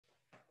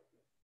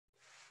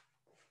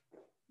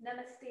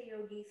Namaste,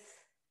 yogis.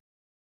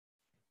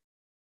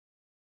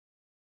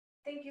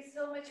 Thank you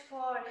so much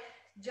for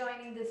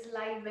joining this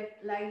live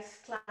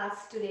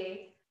class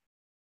today.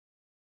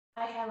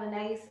 I have a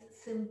nice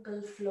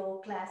simple flow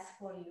class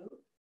for you.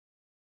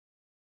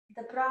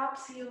 The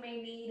props you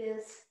may need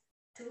is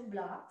 2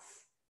 blocks,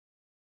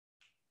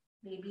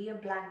 maybe a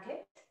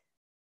blanket,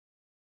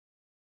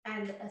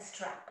 and a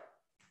strap.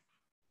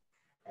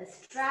 A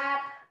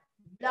strap,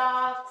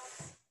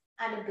 blocks,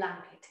 and a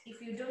blanket. If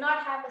you do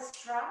not have a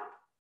strap,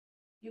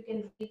 you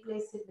can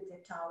replace it with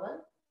a towel.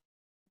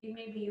 You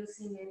may be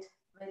using it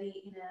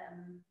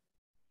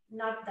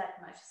not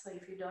that much. So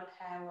if you don't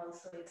have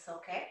also, it's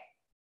okay.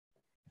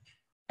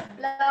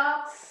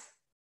 Blocks,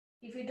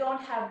 if you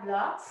don't have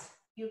blocks,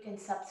 you can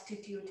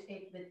substitute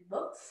it with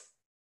books.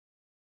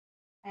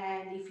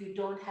 And if you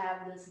don't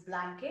have this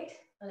blanket,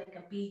 like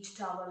a beach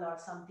towel or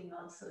something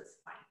also is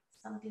fine.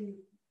 Something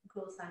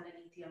goes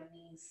underneath your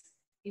knees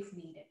if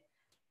needed.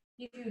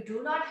 If you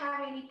do not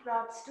have any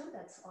props too,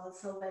 that's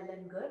also well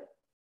and good.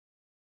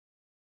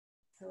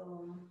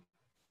 So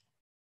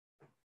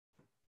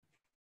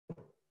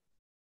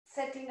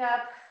setting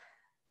up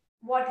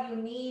what you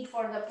need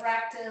for the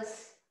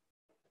practice.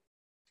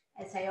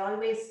 As I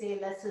always say,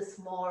 less is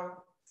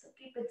more. So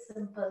keep it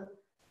simple.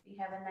 We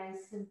have a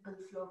nice simple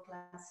flow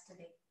class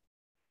today.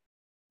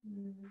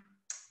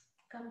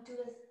 Come to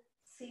a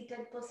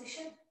seated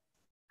position,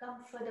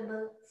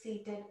 comfortable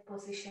seated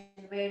position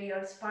where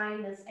your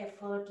spine is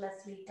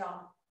effortlessly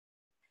tall.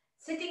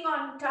 Sitting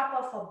on top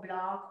of a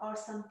block or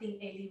something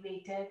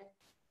elevated,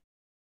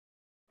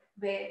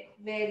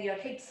 where your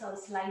hips are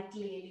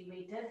slightly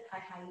elevated, I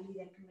highly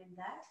recommend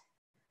that.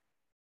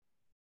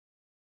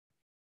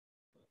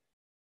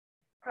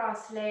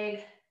 Cross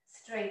leg,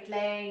 straight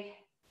leg,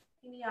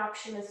 any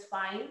option is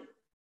fine.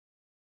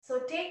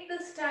 So take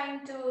this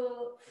time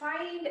to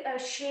find a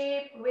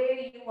shape where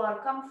you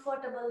are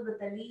comfortable with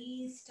the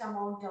least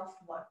amount of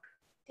work.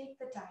 Take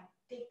the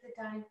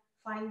time,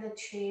 find that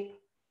shape.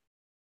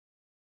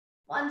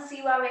 Once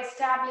you have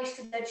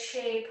established that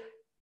shape,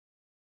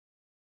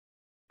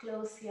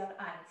 close your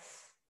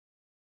eyes.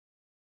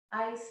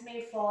 Eyes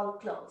may fall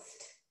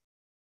closed.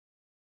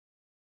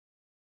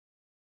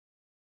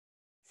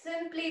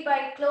 Simply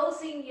by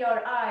closing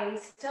your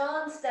eyes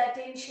turns the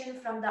attention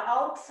from the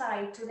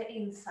outside to the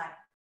inside.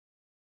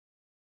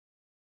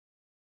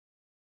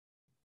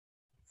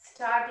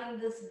 Starting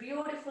this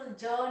beautiful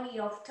journey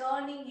of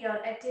turning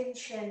your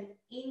attention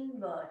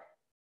inward.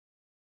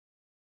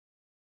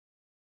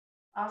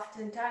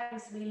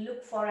 Oftentimes we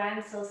look for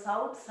answers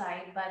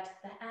outside, but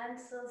the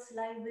answers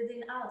lie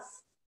within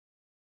us.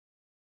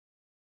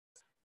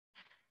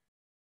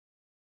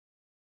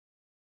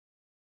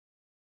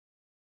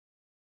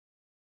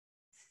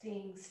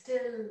 Staying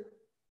still,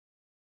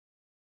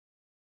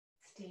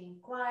 staying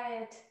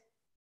quiet.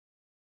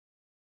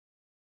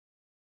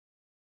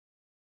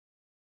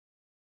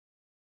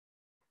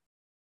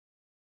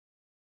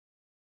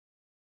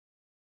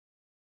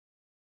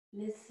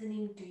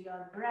 Listening to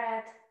your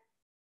breath.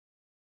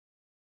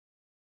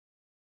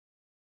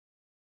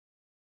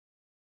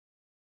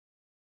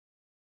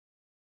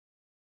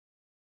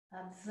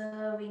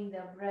 Observing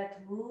the breath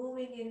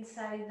moving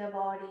inside the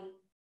body.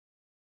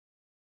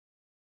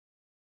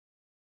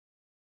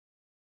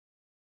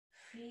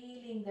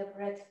 Feeling the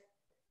breath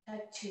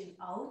touching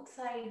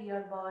outside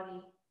your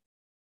body.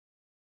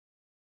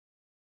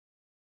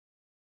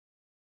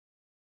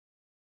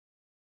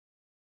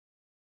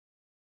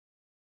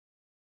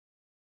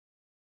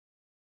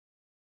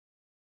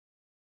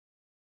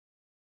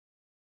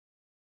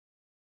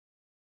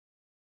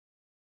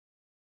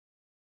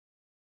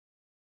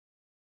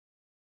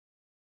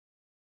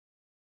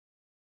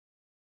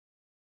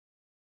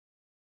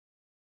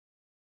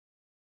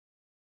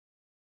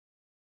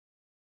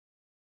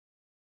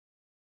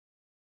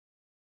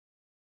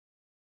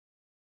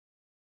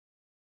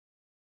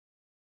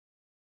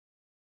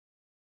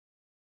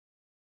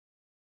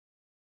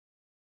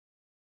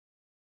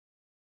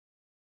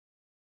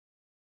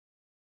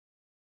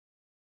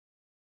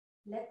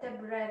 Let the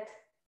breath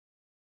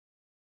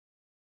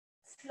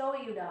slow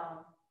you down.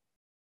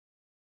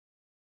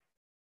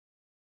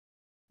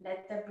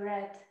 Let the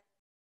breath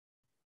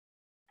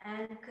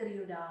anchor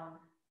you down.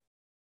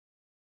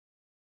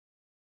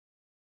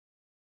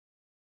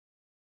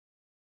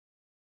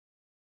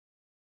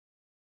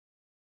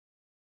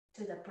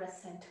 To the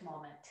present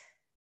moment.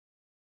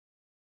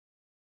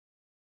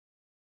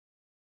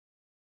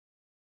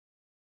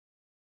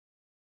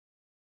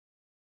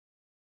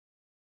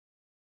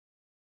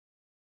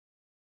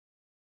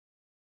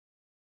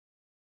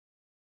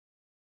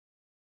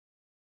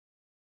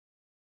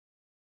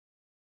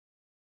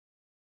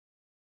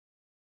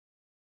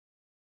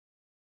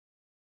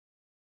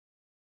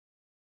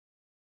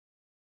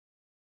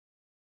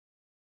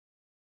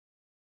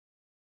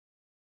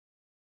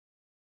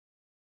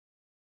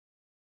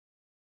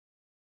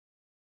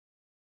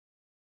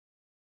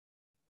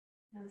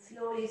 And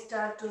slowly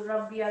start to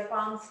rub your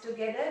palms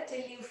together till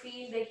you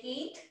feel the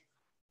heat.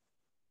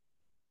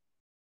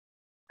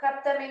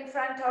 Cup them in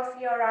front of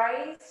your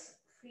eyes.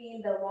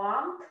 Feel the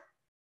warmth.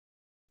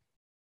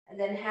 And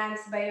then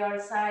hands by your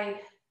side.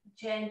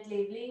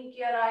 Gently blink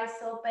your eyes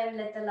open.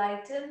 Let the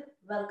light in.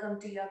 Welcome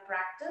to your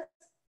practice.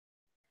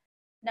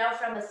 Now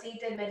from a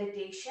seated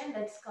meditation,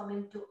 let's come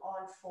into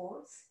all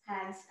fours,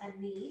 hands and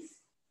knees.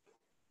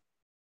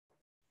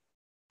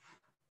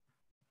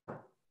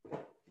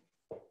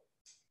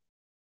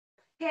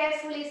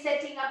 Carefully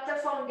setting up the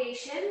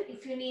foundation.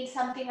 If you need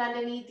something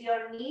underneath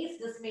your knees,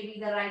 this may be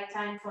the right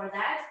time for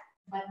that.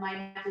 But my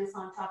mat is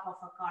on top of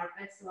a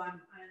carpet, so I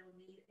don't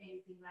need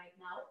anything right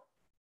now.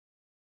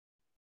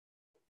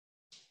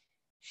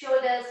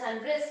 Shoulders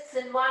and wrists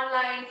in one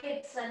line,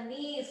 hips and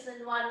knees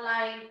in one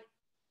line.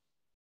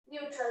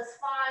 Neutral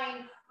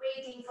spine,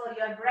 waiting for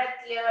your breath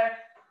here.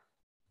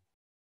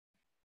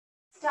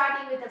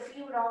 Starting with a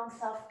few rounds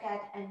of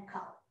cat and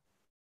cow.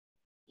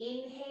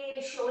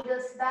 Inhale,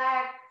 shoulders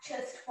back,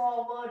 chest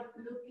forward,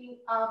 looking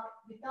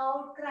up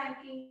without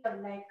cranking your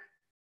neck.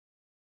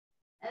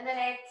 And then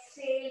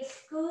exhale,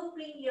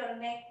 scooping your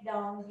neck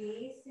down,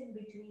 gaze in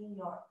between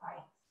your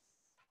thighs.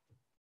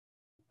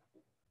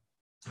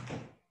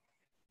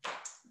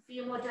 A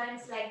few more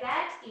times like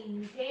that.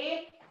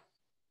 Inhale.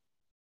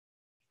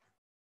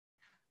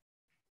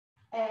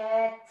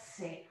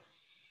 Exhale.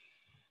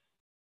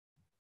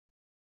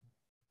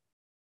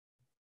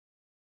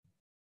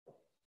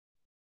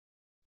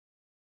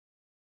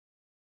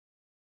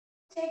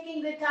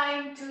 Taking the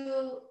time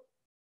to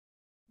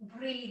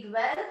breathe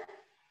well.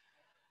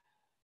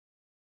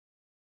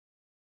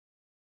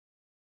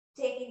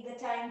 Taking the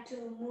time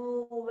to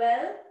move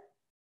well.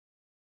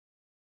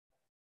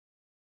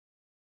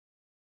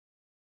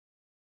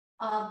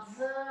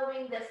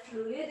 Observing the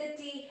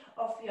fluidity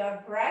of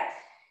your breath.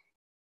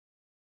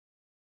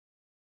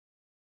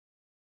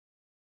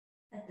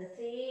 At the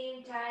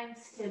same time,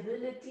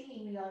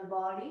 stability in your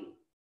body.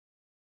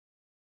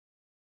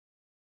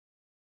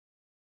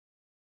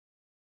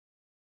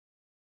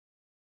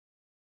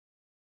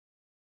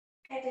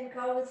 Cat and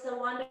cow is a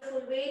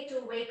wonderful way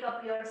to wake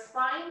up your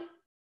spine.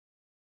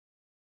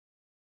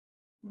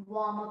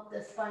 Warm up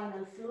the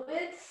spinal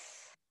fluids.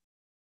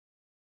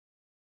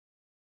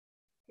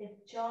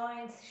 Hip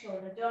joints,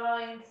 shoulder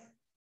joints.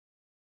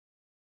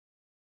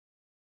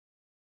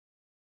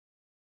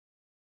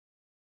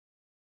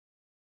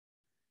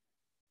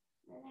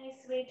 A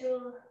nice way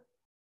to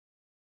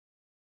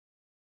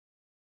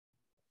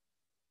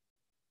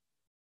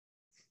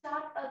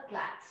start a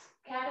class,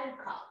 cat and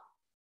cow.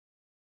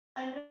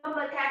 And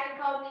remember, cat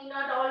and cow need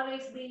not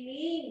always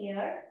be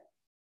linear.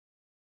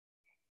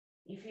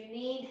 If you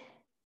need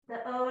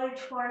the urge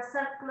for a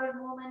circular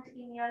movement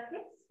in your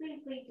hips, feel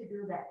free to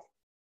do that.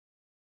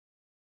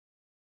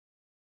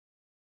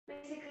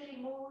 Basically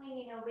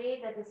moving in a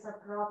way that is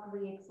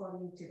appropriate for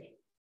you today.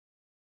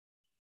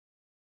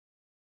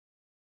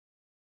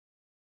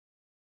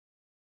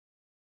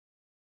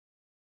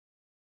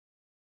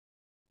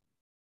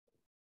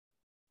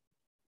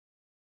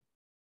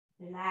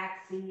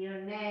 Relaxing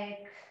your neck.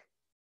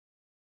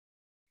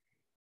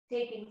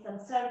 Taking some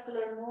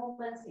circular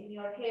movements in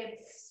your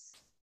hips.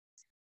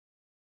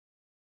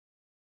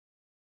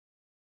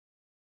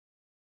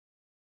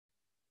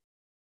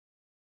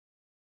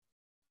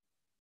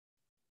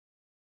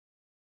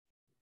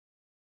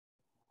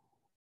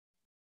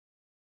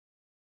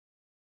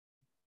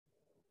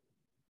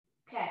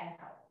 Cat and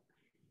cow.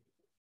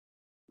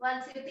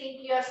 Once you think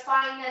your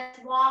spine has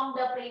warmed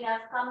up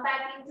enough, come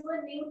back into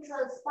a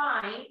neutral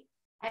spine.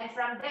 And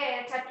from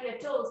there, tuck your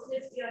toes,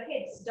 lift your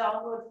hips,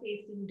 downward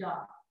facing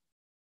dog.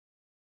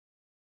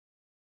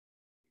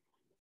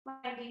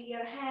 Finding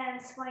your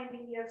hands,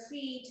 finding your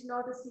feet,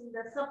 noticing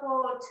the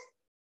support.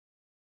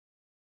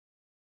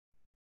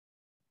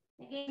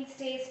 Again,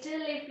 stay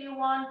still if you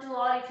want to,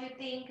 or if you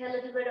think a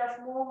little bit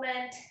of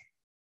movement.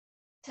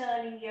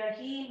 Turning your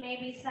heel,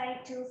 maybe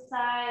side to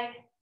side.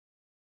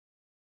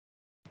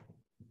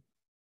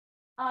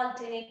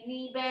 Alternate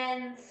knee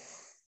bends.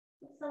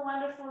 It's a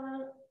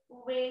wonderful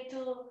way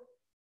to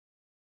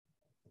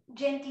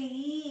gently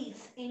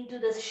ease into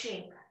this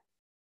shape.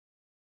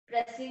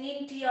 Pressing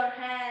into your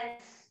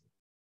hands.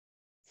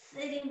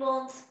 Sitting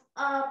bones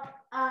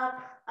up,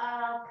 up,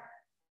 up.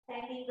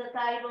 Bending the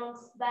thigh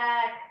bones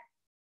back.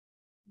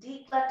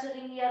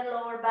 Decluttering your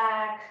lower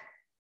back.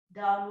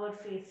 Downward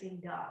facing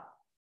dog.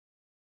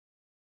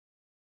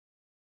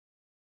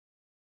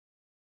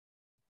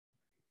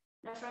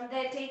 Now from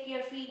there, take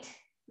your feet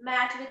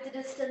mat with the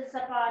distance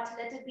apart.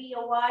 Let it be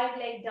a wide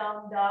leg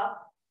down dog.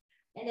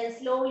 And then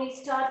slowly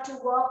start to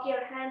walk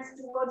your hands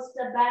towards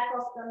the back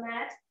of the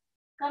mat.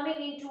 Coming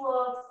into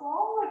a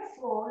forward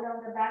fold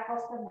on the back of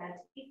the mat.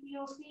 If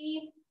you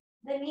feel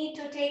the need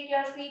to take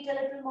your feet a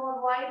little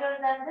more wider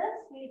than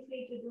this, feel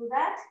free to do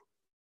that.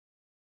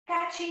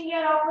 Catching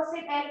your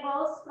opposite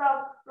elbows,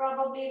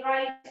 probably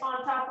right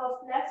on top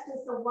of left,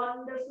 is a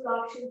wonderful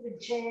option to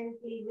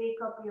gently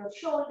wake up your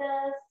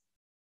shoulders.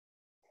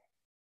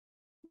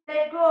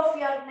 Let go of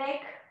your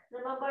neck.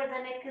 Remember,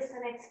 the neck is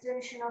an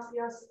extension of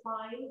your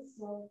spine.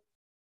 So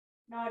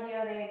nod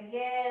your head,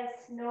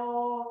 yes,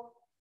 no.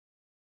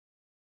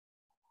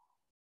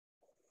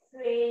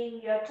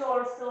 Swaying your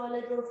torso a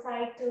little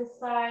side to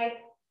side.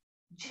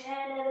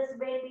 Generous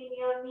bend in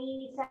your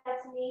knees as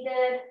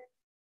needed.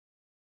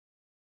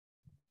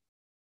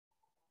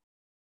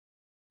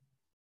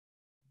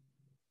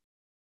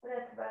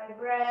 Breath by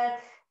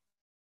breath.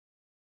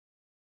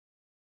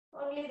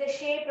 Only the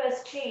shape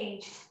has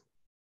changed.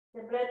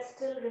 The breath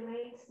still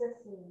remains the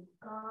same.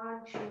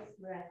 Conscious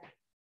breath.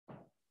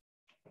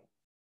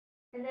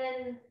 And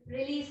then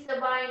release the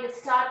bind.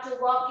 Start to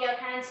walk your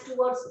hands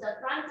towards the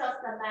front of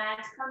the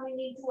mat. Coming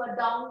into a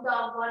down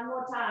dog one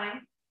more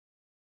time.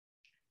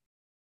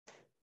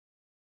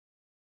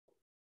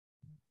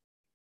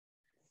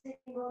 Sit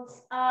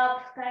bones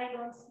up, thigh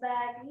bones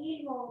back,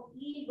 heel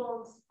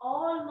bones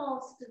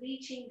almost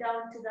reaching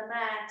down to the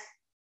mat.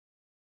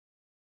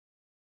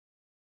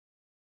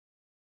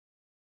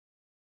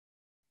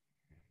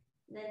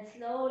 Then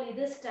slowly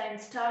this time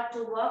start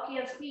to walk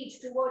your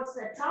feet towards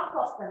the top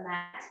of the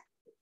mat.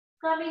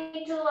 Coming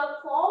into a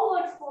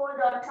forward fold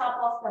on top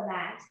of the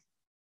mat.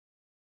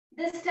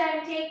 This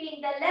time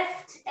taking the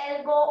left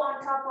elbow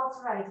on top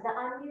of right, the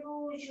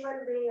unusual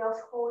way of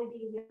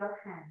holding your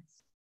hands.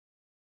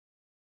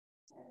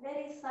 A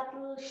very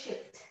subtle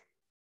shift.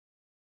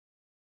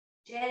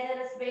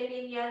 Generous bend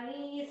in your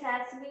knees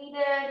as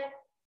needed.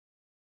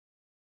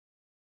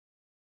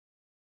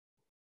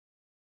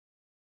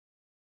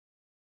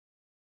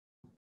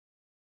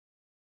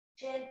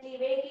 Gently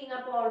waking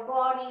up our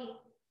body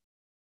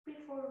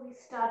before we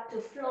start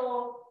to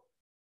flow.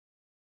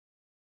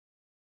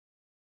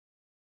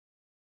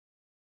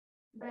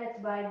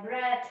 Breath by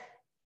breath.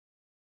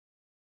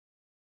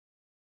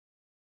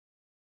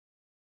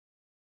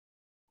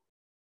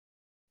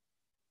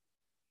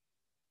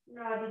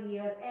 Nodding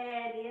your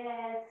head,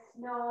 yes,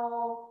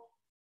 no.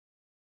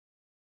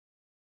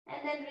 And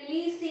then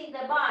releasing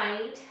the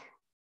bind,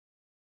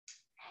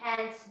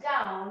 hands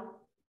down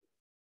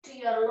to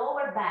your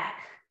lower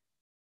back.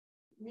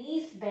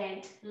 Knees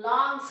bent,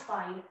 long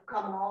spine,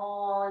 come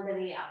all the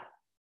way up.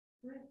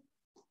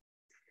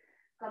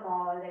 Come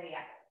all the way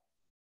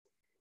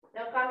up.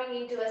 Now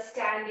coming into a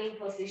standing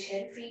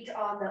position, feet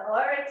on the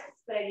earth,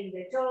 spreading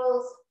the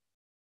toes,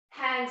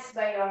 hands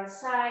by your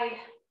side,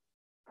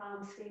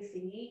 palms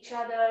facing each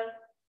other,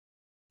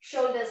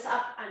 shoulders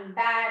up and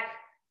back,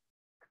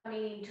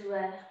 coming into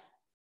a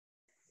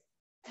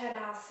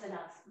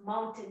Tadasana,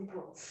 mountain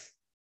pose,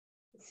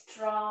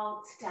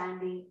 strong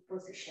standing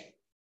position.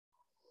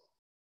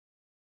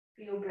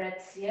 Few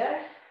breaths here.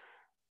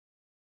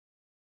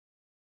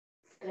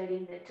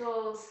 Spreading the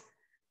toes,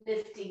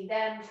 lifting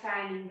them,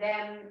 fanning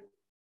them.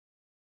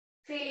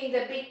 Feeling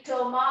the big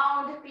toe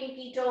mound,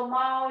 pinky toe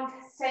mound,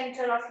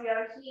 center of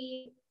your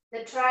heel,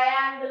 the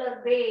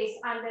triangular base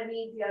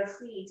underneath your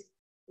feet,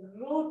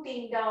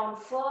 rooting down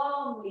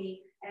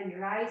firmly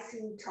and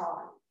rising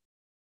tall.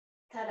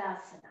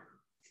 Tadasana,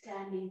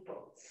 standing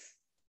pose.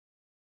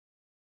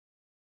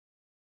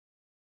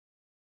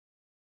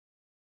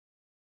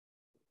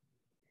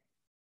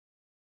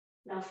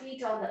 Now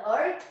feet on the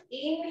earth.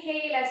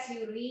 Inhale as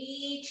you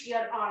reach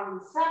your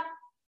arms up.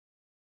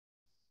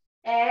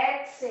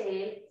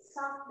 Exhale,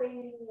 soft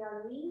bending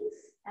your knees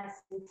as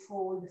you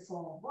fold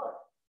forward.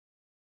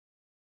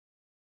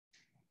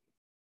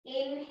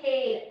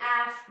 Inhale,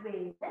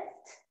 halfway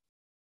lift.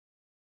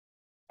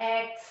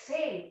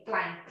 Exhale,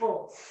 plank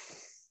pose.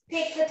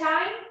 Take the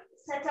time,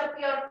 set up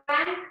your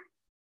plank.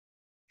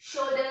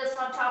 Shoulders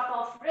on top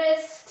of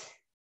wrist.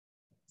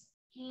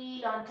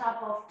 Heel on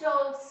top of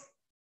toes.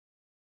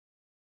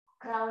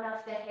 Crown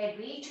of the head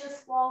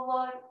reaches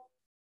forward,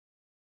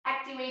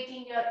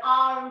 activating your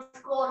arms,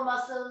 core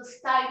muscles,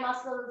 thigh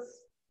muscles.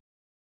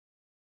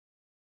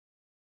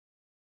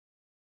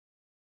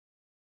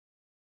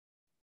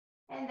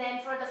 And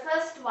then for the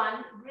first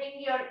one,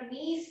 bring your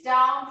knees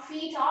down,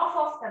 feet off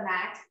of the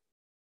mat.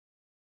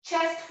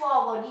 Chest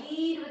forward,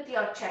 lead with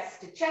your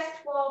chest. Chest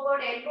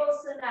forward,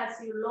 elbows in as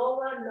you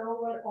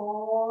lower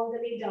all the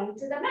way down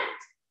to the mat.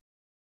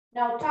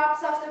 Now,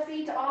 tops of the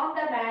feet on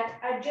the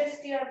mat,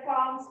 adjust your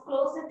palms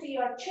closer to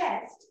your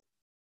chest.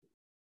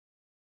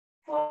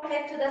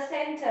 Forehead to the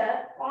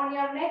center. On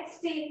your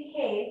next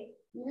inhale,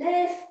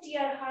 lift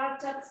your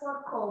heart up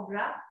for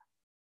cobra.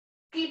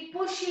 Keep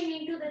pushing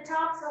into the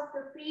tops of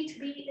the feet.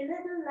 Be a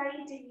little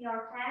light in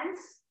your hands.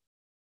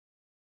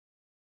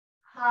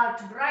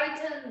 Heart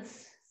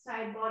brightens,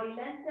 side body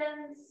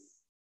lengthens.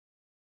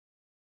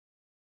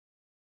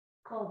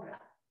 Cobra.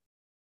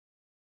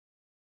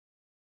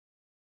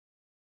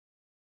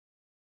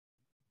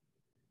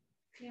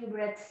 Few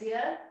breaths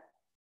here.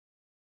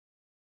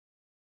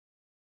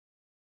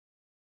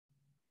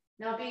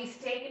 Now please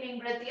take an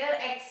in-breath here.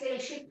 Exhale,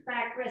 shift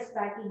back, press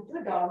back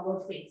into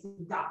downward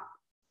facing dog.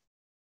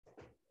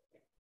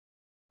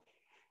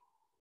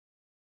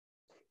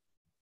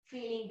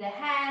 Feeling the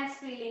hands,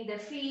 feeling the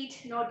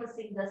feet,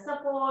 noticing the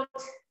support.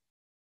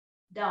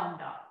 Down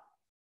dog.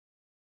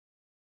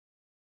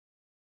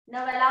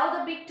 Now allow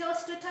the big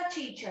toes to touch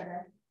each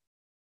other.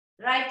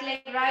 Right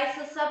leg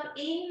rises up,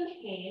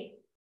 inhale.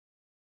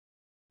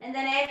 And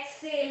then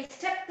exhale,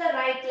 step the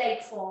right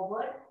leg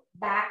forward,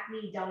 back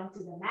knee down to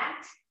the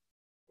mat.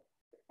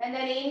 And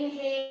then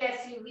inhale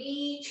as you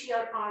reach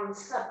your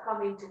arms up,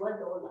 coming to a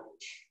low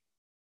lunge.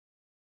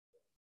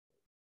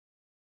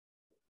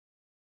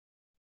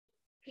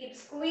 Keep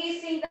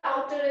squeezing the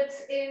outer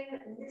ribs in,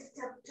 lift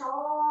up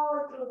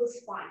tall through the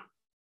spine.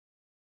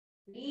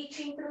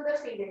 Reaching through the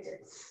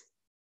fingertips.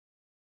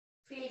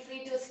 Feel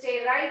free to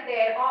stay right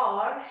there,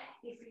 or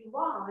if you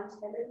want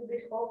a little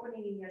bit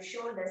opening in your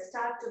shoulders,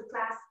 start to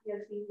clasp your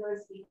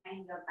fingers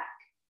behind your back.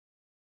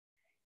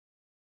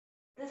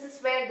 This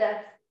is where the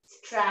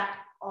strap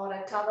or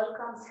a towel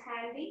comes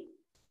handy.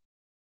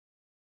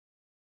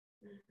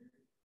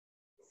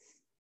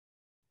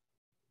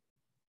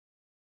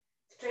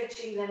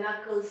 Stretching the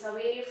knuckles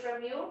away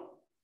from you.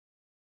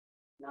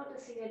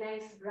 Noticing a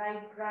nice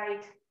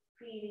bright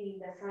feeling in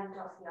the front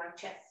of your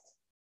chest.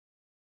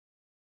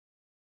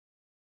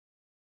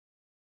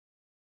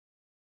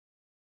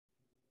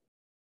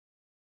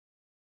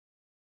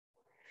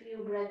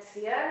 Few breaths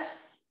here.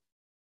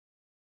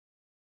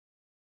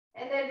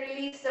 And then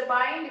release the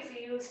bind. If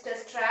you used a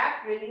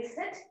strap, release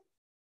it.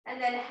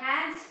 And then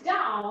hands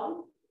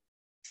down.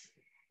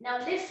 Now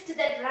lift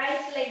that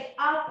right leg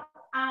up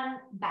and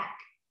back.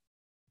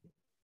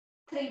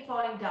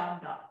 3-point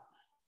down dog.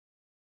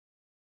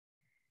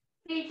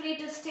 Feel free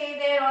to stay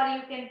there, or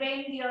you can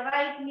bend your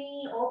right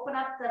knee, open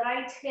up the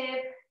right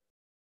hip.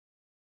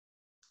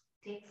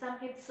 Take some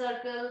hip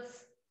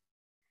circles.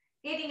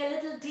 Getting a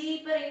little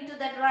deeper into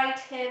that right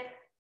hip.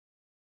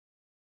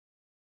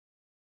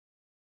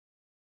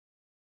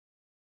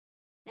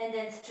 And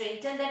then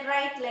straighten that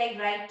right leg,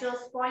 right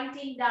toes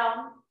pointing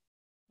down.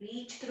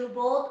 Reach through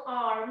both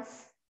arms.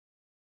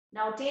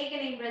 Now take an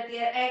in-breath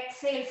here.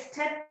 Exhale,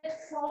 step it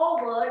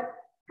forward,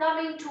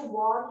 coming to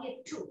warrior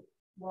two.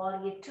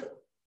 Warrior two.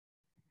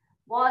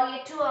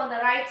 Warrior two on the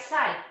right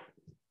side.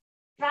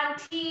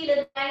 Front heel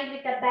in line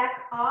with the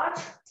back arch.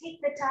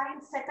 Take the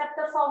time, set up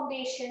the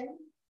foundation.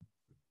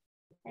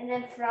 And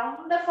then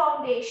from the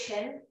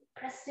foundation,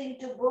 press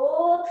into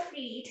both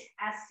feet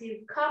as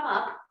you come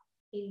up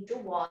into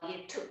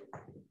warrior two.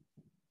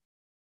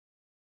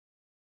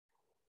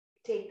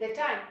 Take the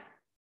time.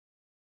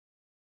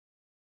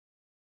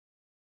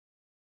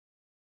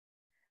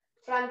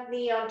 Front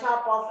knee on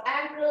top of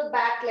ankle,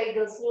 back leg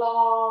is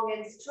long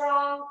and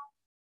strong.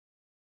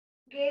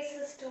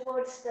 Gazes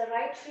towards the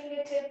right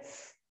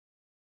fingertips.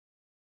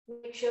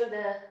 Make sure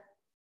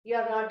you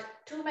are not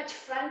too much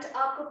front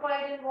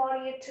occupied in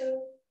warrior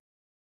two.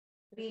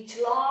 Reach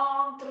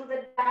long through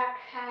the back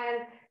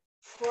hand,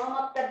 firm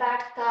up the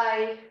back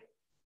thigh.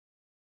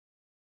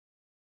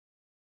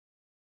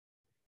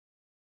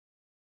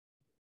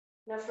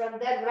 Now from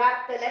there,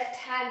 wrap the left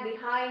hand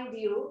behind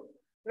you.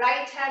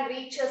 Right hand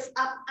reaches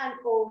up and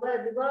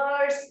over,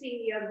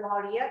 reversing your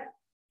warrior,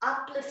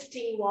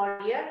 uplifting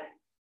warrior.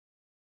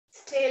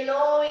 Stay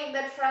low in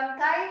that front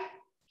thigh.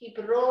 Keep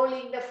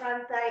rolling the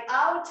front thigh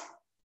out.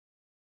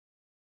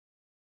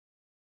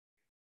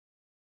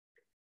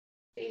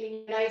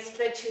 Feeling a nice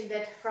stretch in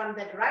that from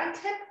that right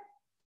hip,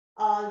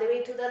 all the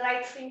way to the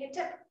right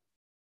fingertip.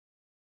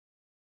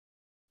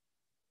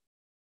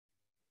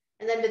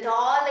 And then with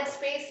all that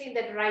space in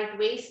that right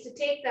waist, to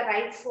take the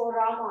right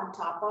forearm on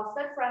top of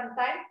the front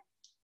thigh.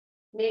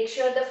 Make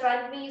sure the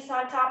front knee is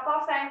on top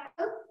of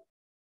ankle.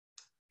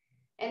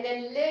 And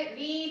then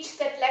reach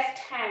that left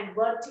hand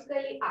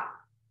vertically up.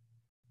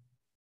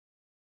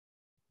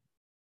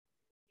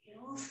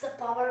 Use the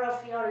power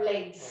of your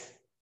legs.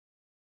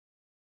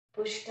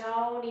 Push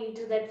down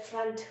into that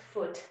front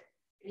foot.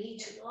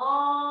 Reach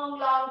long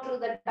through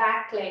the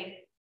back leg.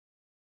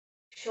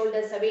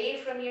 Shoulders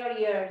away from your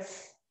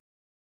ears.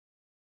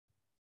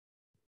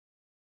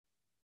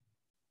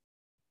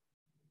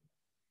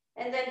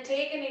 And then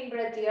take an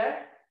in-breath here.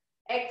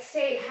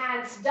 Exhale,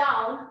 hands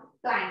down,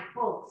 plank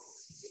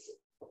pose.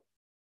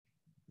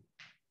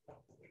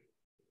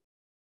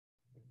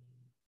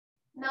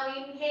 Now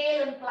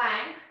inhale and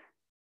plank.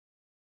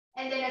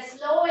 And then a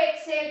slow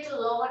exhale to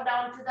lower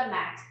down to the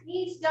mat.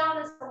 Knees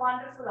down is a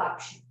wonderful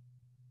option.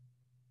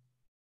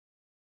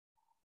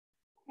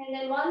 And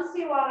then once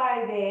you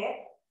arrive there,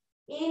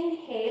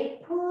 inhale,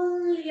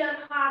 pull your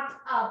heart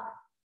up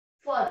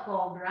for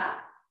cobra.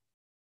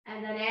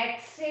 And then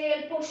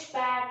exhale, push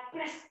back,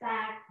 press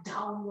back,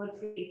 downward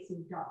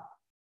facing dog.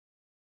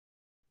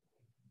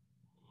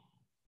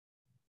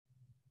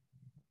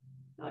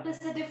 Notice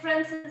the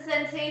difference in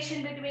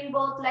sensation between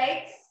both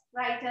legs,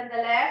 right and the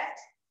left.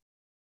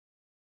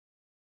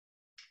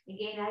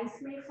 Again, eyes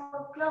may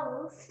fall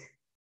closed.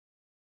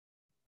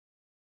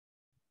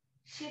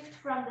 Shift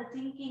from the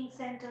thinking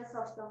centers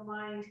of the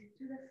mind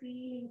to the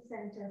feeling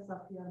centers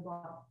of your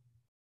body.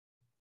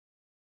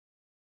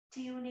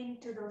 Tune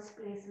into those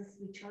places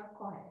which are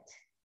quiet.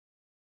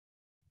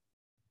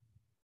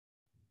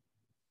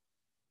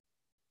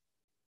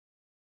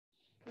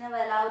 Now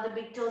allow the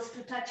big toes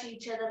to touch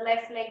each other.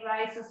 Left leg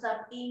rises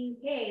up.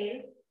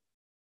 Inhale.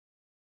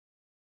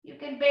 You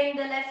can bend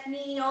the left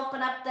knee,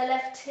 open up the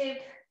left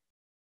hip.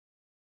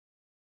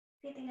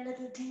 Getting a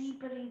little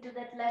deeper into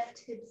that left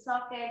hip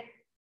socket.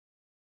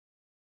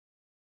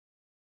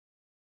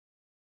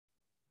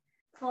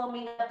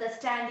 Forming up the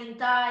standing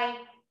thigh.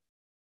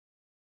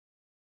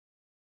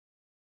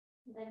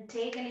 Then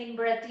take an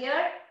in-breath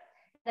here.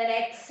 Then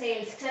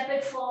exhale, step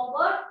it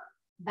forward.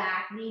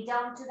 Back knee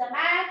down to the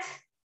mat.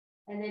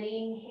 And then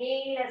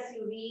inhale as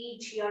you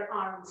reach your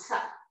arms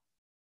up.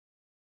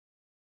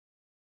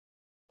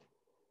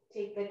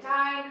 Take the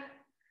time.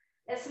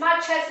 As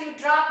much as you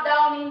drop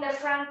down in the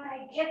front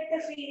thigh, get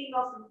the feeling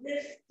of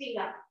lifting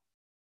up.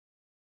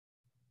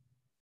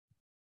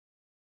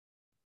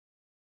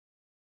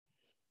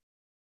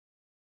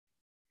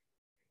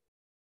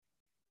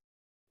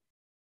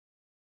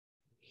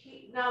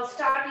 Now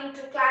starting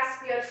to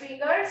clasp your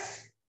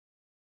fingers.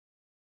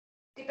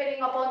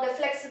 Depending upon the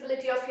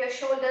flexibility of your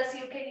shoulders,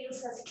 you can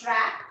use a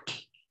strap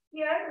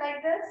here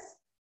like this.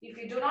 If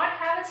you do not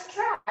have a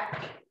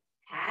strap,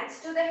 hands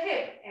to the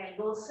hip,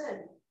 elbows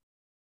in.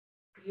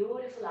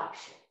 Beautiful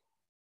option.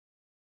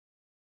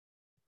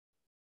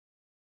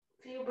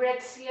 Few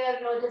breaths here,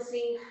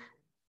 noticing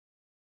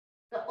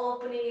the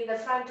opening in the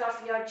front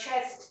of your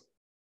chest.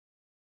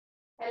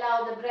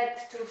 Allow the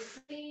breath to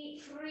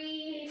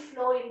freely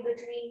flow in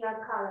between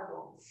your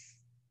collarbones.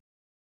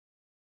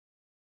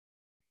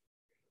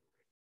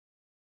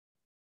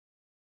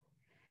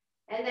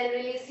 And then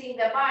releasing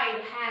the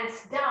mind,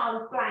 hands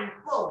down, plank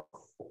pose.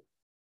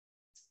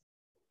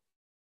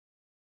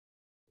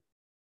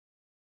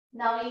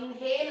 Now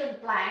inhale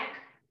and plank.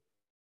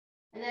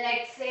 And then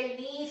exhale,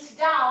 knees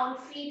down,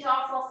 feet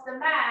off of the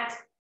mat.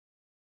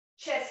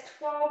 Chest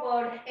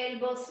forward,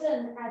 elbows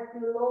in as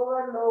you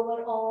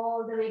lower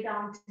all the way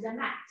down to the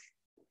mat.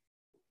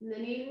 And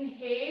then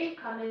inhale,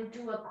 come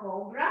into a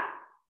cobra.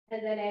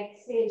 And then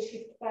exhale,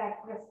 shift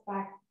back, press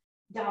back,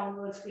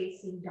 downward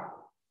facing dog.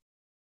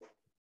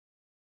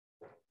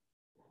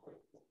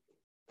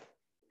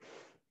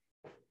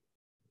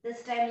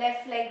 This time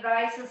left leg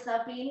rises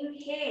up,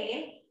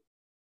 inhale.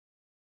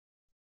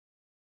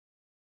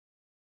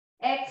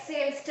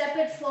 Exhale, step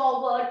it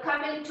forward,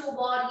 come into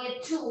warrior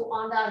two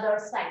on the other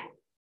side,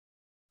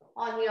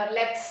 on your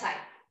left side.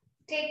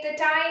 Take the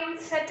time,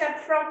 set up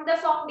from the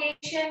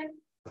foundation.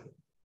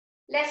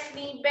 Left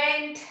knee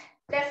bent,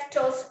 left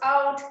toes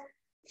out,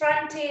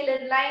 front tail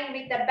in line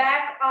with the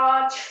back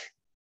arch,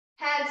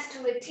 hands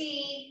to a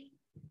T,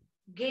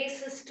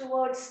 gazes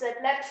towards the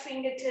left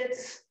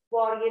fingertips,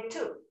 warrior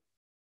two.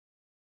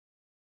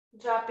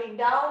 Dropping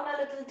down a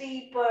little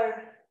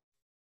deeper,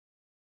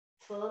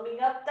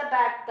 firming up the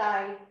back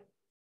thigh.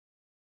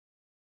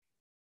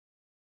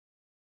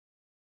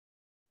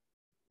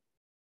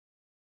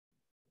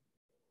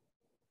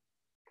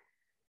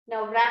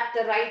 Now wrap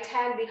the right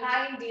hand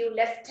behind you,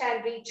 left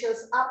hand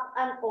reaches up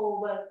and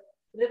over,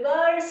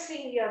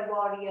 reversing your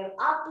warrior,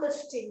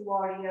 uplifting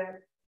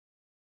warrior.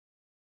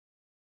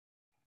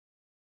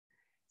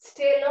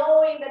 Stay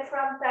low in the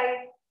front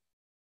thigh.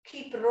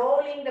 Keep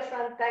rolling the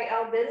front thigh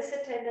out. There is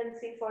a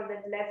tendency for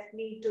that left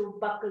knee to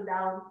buckle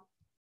down.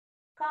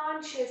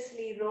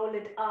 Consciously roll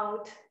it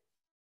out.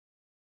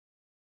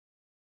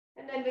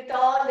 And then with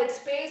all that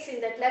space in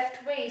that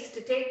left waist,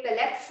 to take the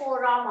left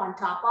forearm on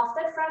top of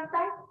the front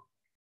thigh.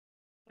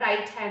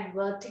 Right hand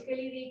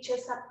vertically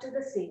reaches up to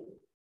the ceiling.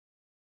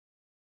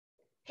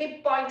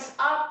 Hip points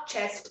up,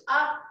 chest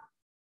up.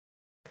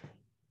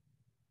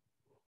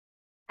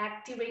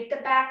 Activate the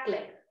back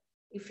leg.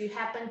 If you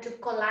happen to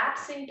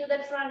collapse into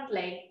the front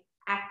leg,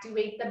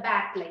 activate the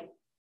back leg.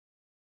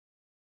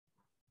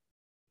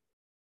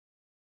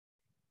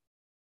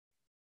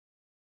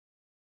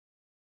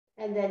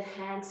 And then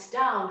hands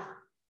down,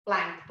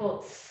 plank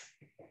pose.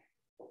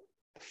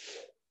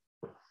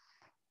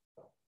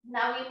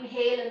 Now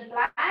inhale and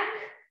plank,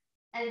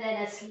 and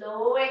then a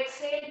slow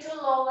exhale to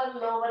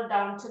lower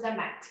down to the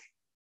mat.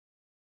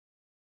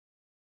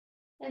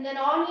 And then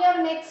on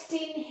your next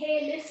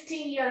inhale,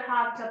 lifting your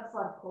heart up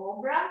for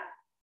cobra.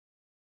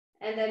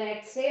 And then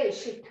exhale,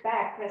 shift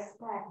back, press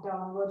back,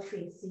 downward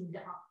facing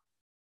down.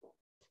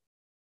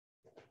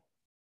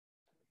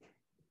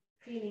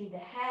 Feeling the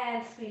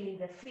hands, feeling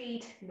the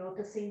feet,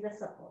 noticing the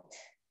support.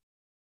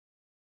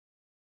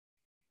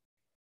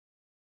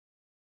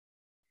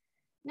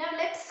 Now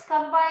let's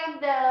combine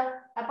the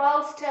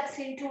above steps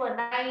into a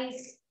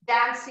nice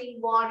dancing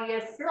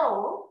warrior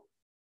flow.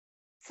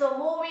 So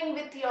moving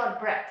with your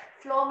breath.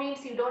 Flow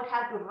means you don't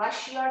have to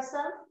rush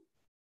yourself.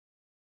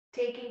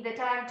 Taking the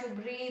time to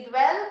breathe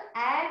well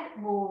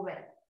and move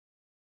well.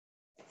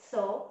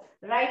 So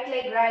right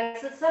leg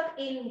rises up,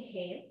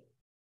 inhale.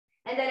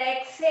 And then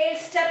exhale,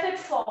 step it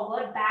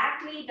forward,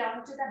 back knee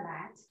down to the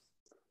mat.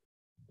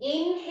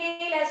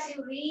 Inhale as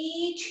you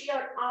reach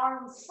your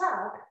arms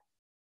up.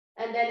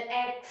 And then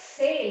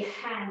exhale,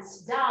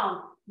 hands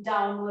down,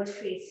 downward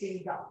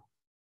facing dog.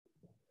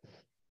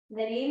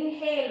 Then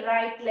inhale,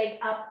 right leg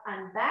up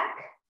and back.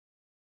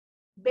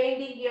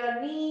 Bending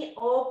your knee,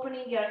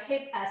 opening your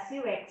hip as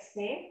you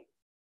exhale.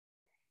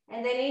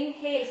 And then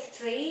inhale,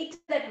 straight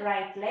that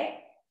right leg.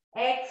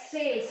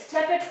 Exhale,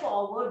 step it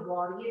forward,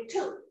 warrior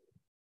two.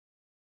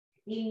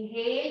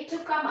 Inhale to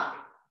come up.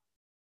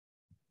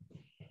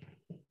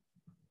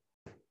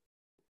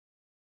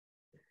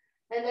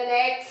 And then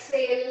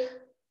exhale,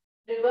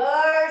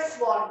 reverse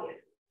warrior.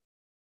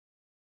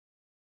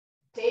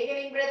 Take an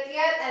in breath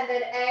here and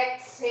then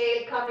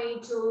exhale,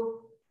 coming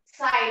to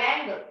side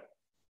angle.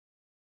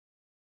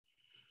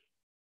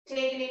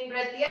 Take an in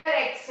breath here,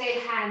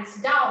 exhale, hands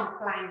down,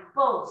 plank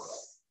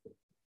pose.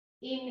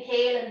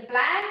 Inhale and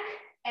plank,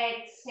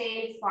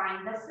 exhale,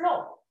 find the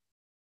floor.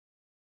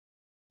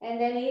 And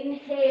then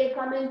inhale,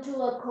 come into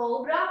a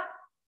cobra.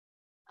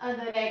 And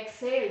then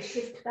exhale,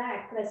 shift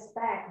back, press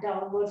back,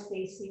 downward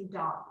facing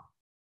dog.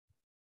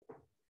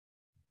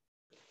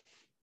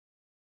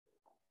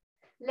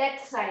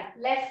 Left side,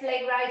 left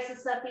leg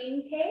rises up,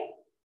 inhale.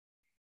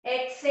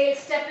 Exhale,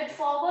 step it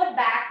forward,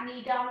 back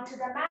knee down to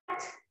the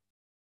mat.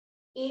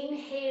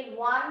 Inhale,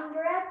 one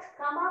breath,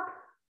 come up.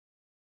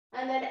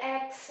 And then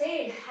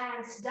exhale,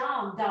 hands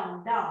down,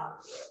 down, down.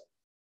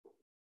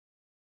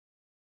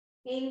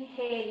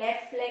 Inhale,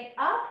 left leg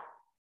up.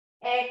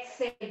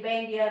 Exhale,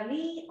 bend your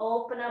knee,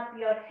 open up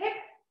your hip.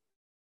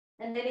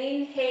 And then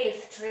inhale,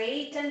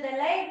 straighten the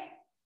leg.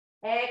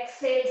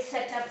 Exhale,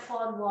 set up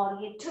for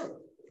warrior two.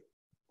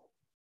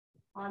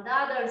 On the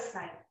other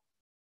side.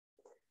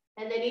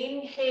 And then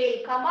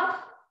inhale, come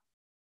up.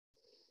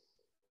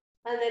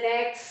 And then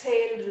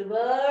exhale,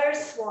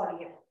 reverse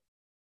warrior.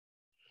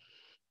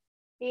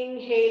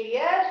 Inhale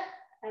here,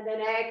 and then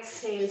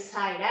exhale,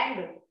 side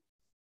angle.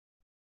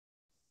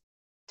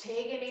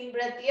 Take an in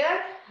breath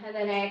here, and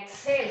then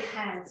exhale,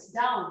 hands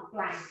down,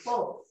 plank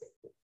pose.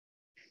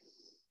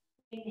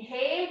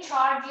 Inhale,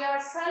 charge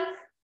yourself,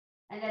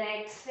 and then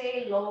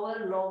exhale,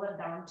 lower, lower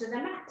down to the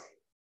mat.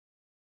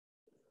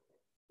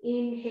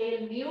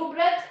 Inhale, new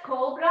breath,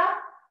 cobra,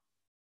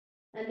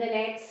 and then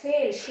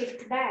exhale,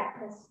 shift back,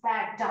 press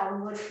back,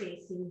 downward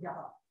facing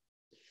dog.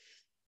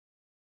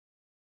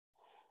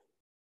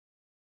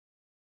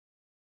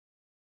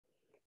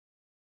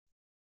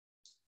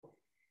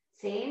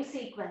 Same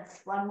sequence,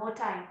 one more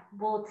time,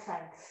 both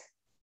sides.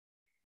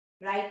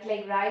 Right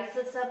leg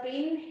rises up,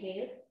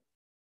 inhale.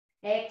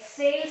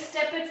 Exhale,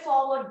 step it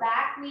forward,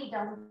 back knee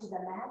down to the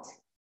mat.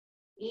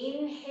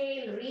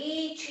 Inhale,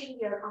 reaching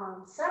your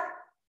arms up.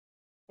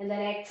 And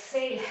then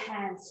exhale,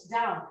 hands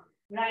down.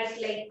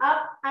 Right leg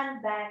up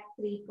and back,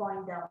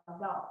 3-point down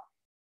dog.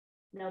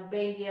 Now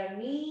bend your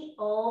knee,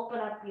 open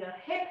up your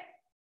hip.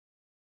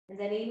 And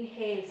then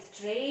inhale,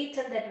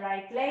 straighten that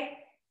right leg.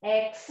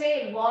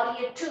 Exhale,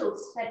 warrior two.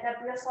 Set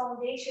up your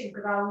foundation,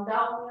 ground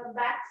down your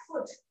back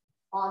foot.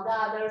 On the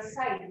other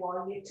side,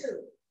 warrior two.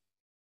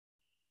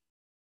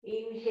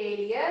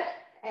 Inhale here,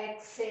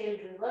 exhale,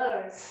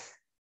 reverse.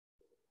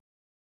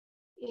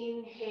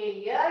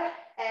 Inhale here,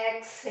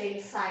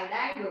 exhale, side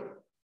angle.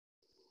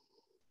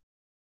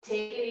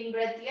 Take an in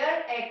breath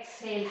here,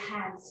 exhale,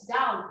 hands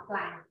down,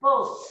 plank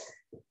pose.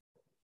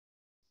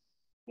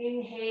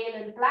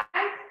 Inhale and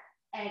plank,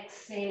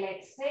 exhale,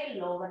 exhale,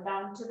 lower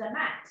down to the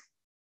mat.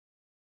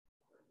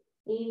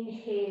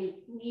 Inhale,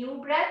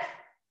 new breath,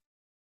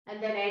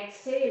 and then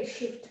exhale,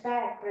 shift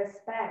back, press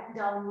back,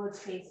 downward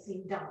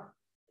facing dog.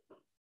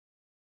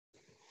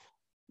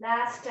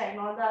 Last time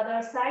on the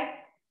other side,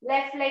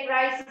 left leg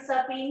rises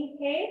up,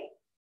 inhale.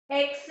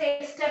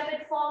 Exhale, step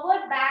it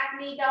forward, back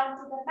knee down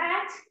to the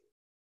mat.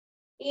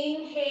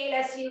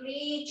 Inhale as you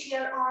reach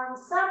your arms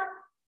up.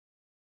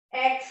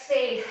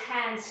 Exhale,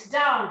 hands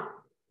down.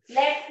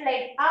 Left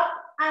leg up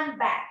and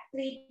back,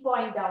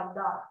 3-point down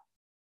dog.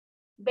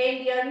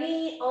 Bend your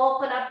knee,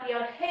 open up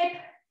your hip.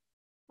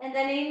 And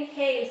then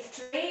inhale,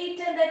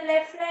 straighten that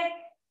left leg.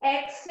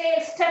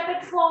 Exhale, step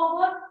it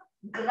forward.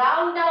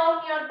 Ground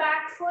down your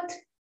back foot.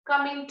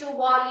 Coming to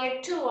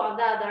warrior two on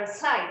the other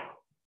side.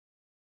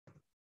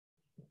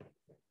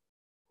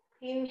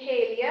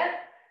 Inhale here.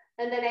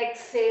 And then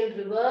exhale,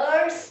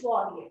 reverse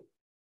warrior.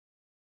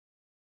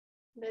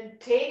 Then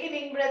take an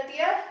in breath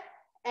here.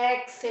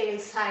 Exhale,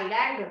 side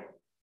angle.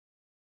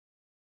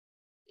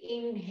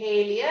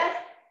 Inhale here.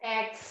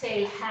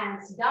 Exhale,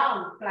 hands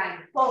down,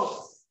 plank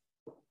pose.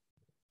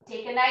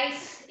 Take a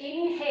nice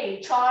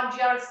inhale, charge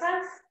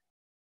yourself.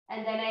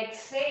 And then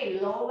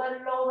exhale,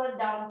 lower, lower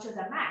down to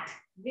the mat.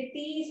 With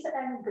ease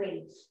and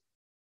grace.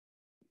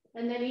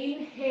 And then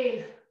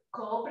inhale,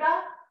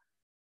 cobra.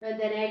 And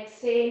then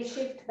exhale,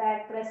 shift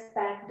back, press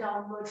back,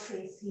 downward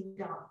facing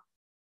dog.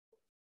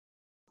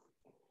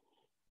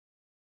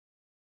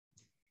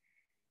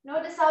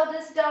 Notice how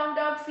this down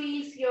dog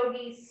feels,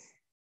 yogis.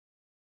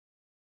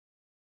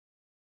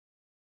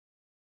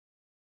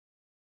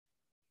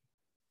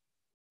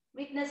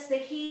 Witness the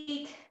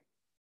heat.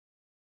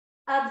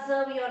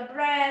 Observe your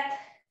breath.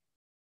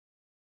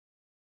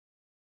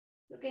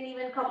 You can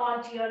even come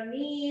onto your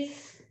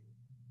knees.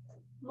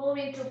 Move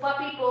into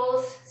puppy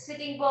pose,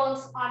 sitting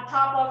bones on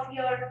top of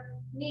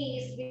your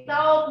knees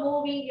without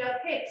moving your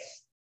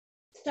hips.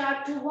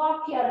 Start to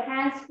walk your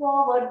hands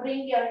forward,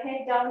 bring your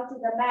head down to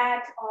the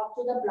mat or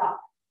to the block.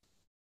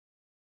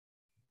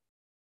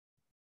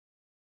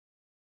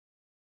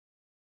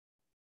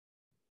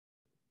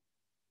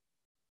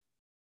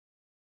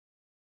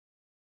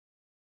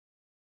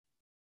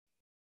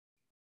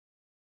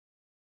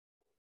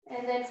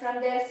 And then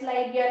from there,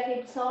 slide your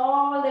hips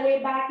all the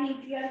way back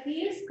into your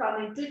heels,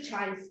 come into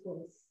child's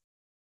pose.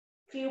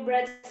 Few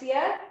breaths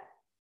here.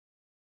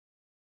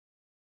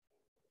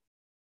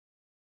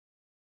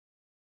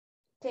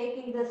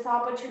 Taking this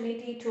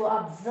opportunity to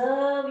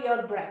observe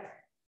your breath.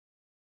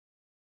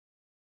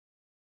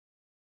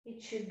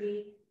 It should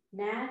be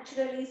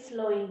naturally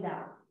slowing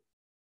down.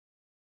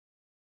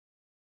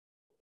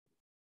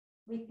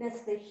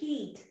 Witness the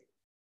heat.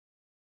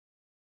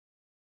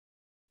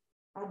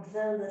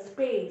 Observe the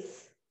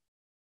space.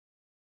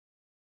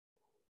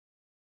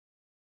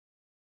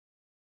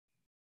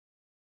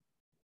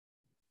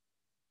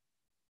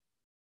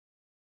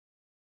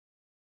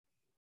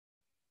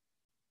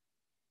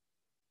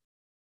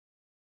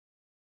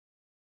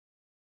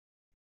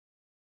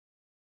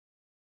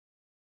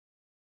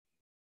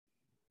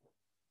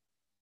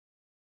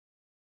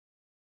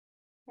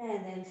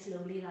 And then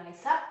slowly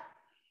rise up.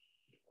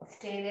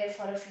 Stay there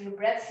for a few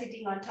breaths,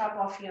 sitting on top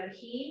of your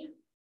heel.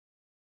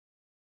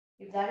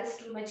 If that is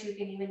too much, you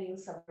can even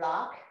use a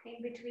block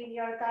in between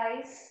your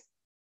thighs.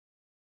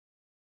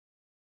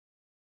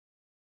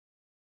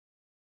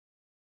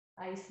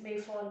 Eyes may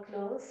fall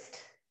closed.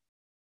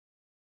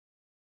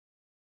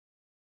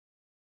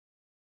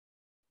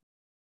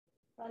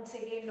 Once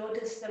again,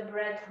 notice the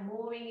breath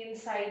moving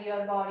inside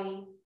your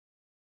body.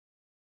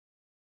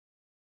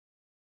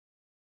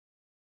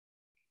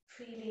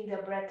 Feeling the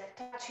breath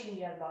touching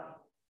your body.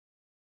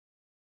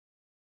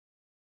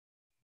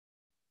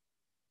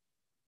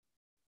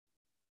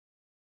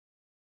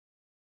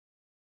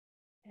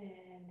 And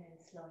then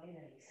slowly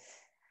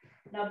release.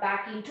 Now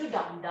back into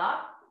down dog.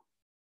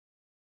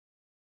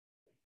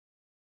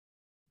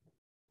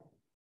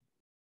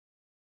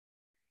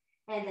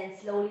 And then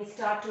slowly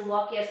start to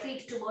walk your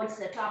feet towards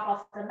the top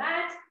of the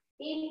mat.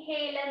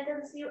 Inhale,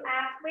 lengthens your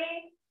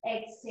halfway.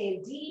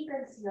 Exhale,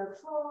 deepens your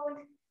fold.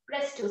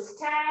 Press to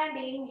stand.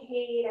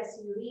 Inhale as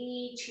you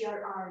reach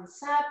your arms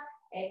up.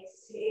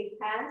 Exhale,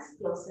 hands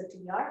closer to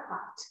your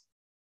heart.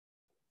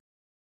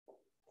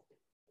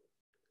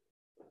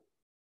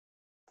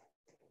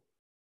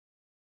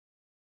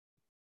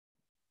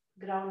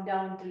 Ground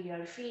down to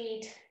your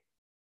feet.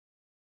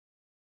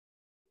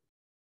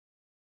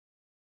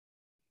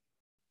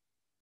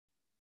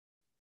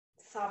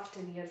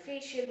 Soften your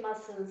facial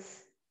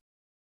muscles.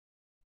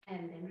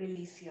 And then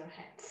release your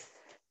hands.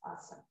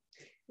 Awesome.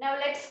 Now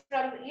let's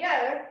from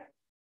here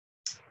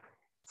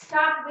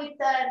start with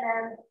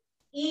an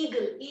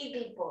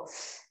eagle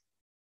pose.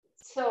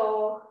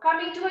 So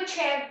coming to a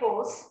chair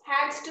pose,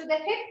 hands to the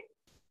hip,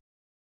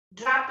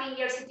 dropping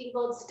your sitting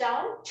bones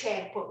down,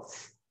 chair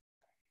pose.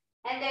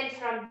 And then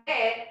from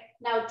there,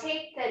 now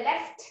take the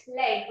left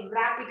leg,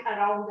 wrap it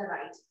around the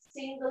right,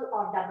 single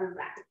or double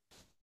wrap.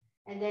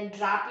 And then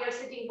drop your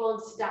sitting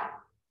bones down.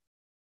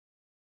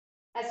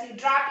 As you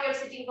drop your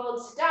sitting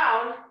bones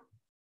down,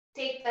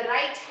 take the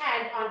right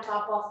hand on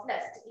top of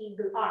left,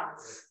 eagle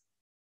arms.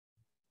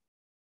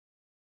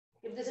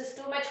 If this is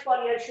too much for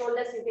your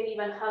shoulders, you can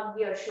even hug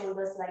your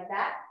shoulders like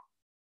that.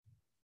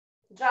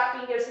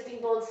 Dropping your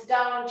sitting bones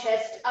down,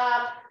 chest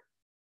up.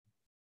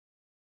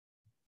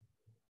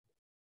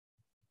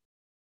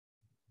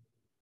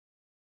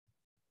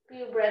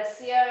 Few breaths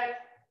here.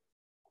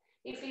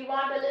 If you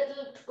want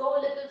to go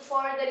a little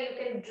further, you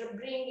can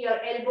bring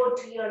your elbow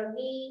to your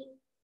knee.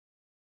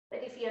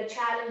 But if you're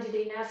challenged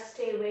enough,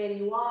 stay where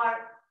you are.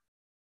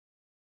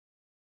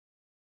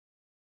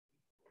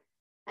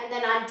 And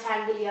then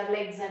untangle your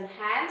legs and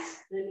hands.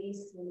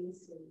 Release,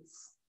 release,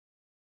 release.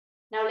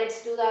 Now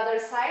let's do the other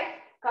side.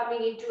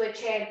 Coming into a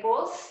chair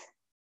pose.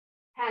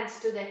 Hands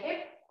to the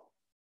hip.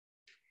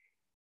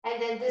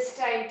 And then this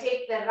time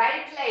take the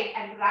right leg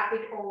and wrap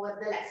it over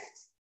the left.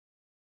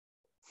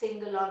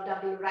 Single or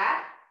double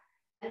wrap.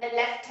 And then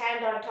left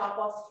hand on top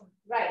of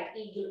right,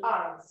 eagle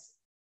arms.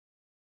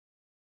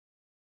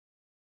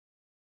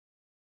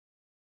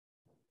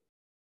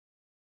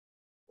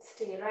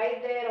 Stay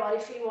right there, or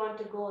if you want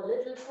to go a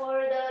little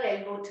further,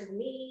 elbow to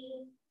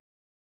knee.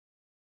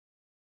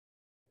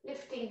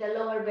 Lifting the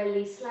lower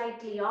belly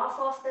slightly off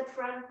of the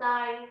front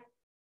thigh.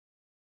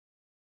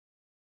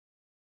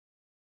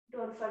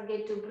 Don't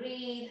forget to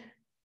breathe.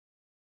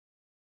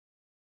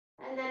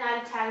 And then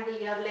untangle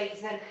your legs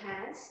and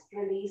hands.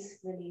 Release,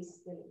 release,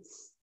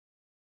 release.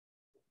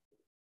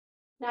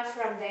 Now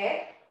from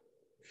there,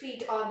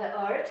 feet on the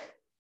earth.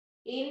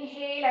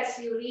 Inhale as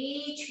you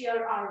reach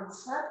your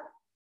arms up.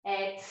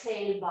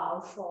 Exhale,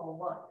 bow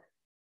forward.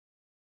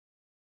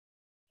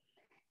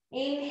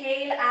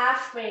 Inhale,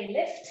 halfway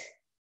lift.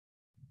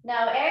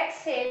 Now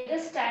exhale,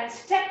 this time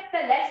step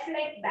the left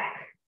leg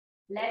back.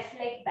 Left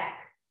leg back.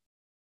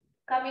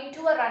 Coming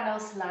to a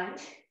runner's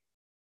lunge.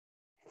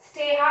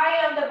 Stay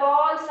high on the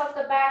balls of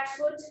the back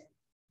foot.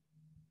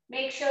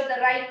 Make sure the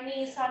right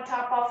knee is on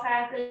top of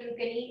ankle. You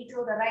can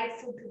heel the right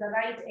foot to the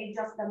right edge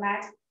of the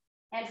mat.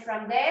 And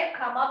from there,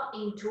 come up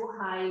into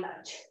high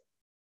lunge.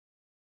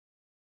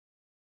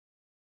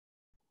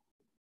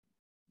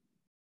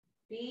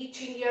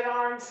 Reaching your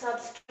arms up,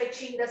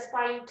 stretching the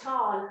spine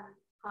tall,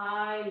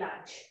 high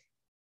lunge.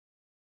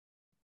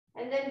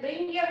 And then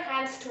bring your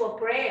hands to a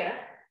prayer.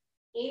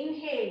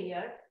 Inhale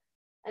here,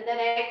 and then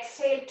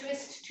exhale,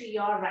 twist to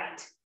your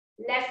right.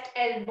 Left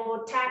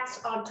elbow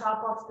taps on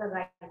top of the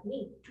right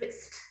knee,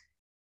 twist.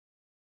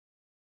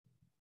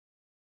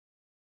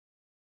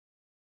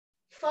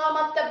 Firm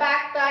up the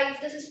back thigh. If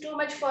this is too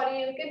much for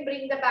you, you can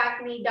bring the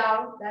back knee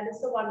down. That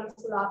is a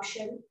wonderful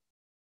option.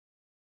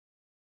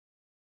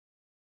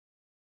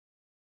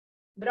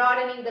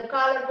 Broadening the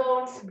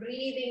collarbones,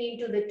 breathing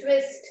into the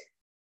twist.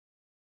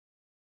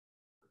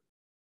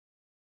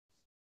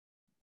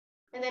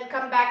 And then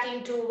come back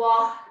into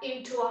walk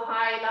into a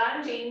high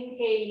lunge.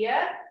 Inhale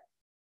here.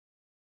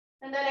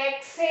 And then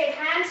exhale,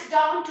 hands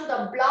down to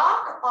the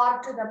block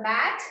or to the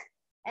mat.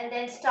 And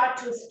then start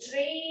to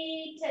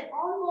straighten,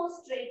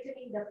 almost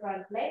straightening the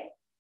front leg.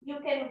 You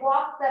can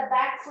walk the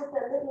back foot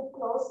a little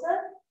closer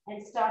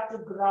and start to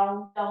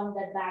ground down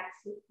the back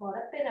foot for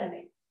a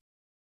pyramid.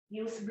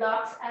 Use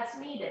blocks as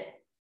needed.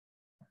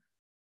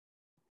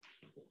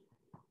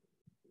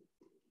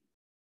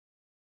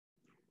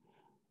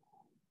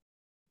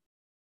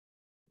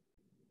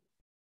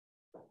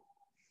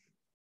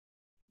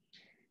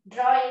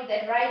 Drawing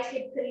the right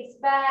hip crease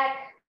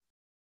back.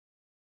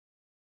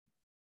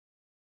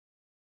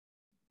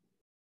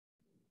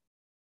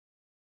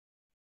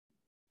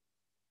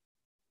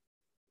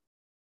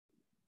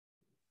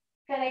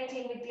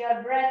 Connecting with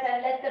your breath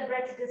and let the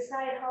breath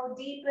decide how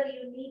deeper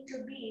you need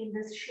to be in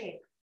this shape.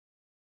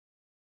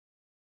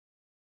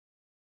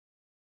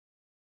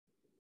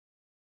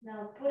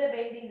 Now put a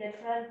bend in the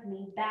front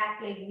knee,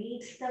 back leg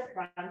meets the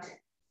front,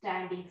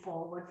 standing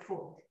forward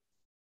fold.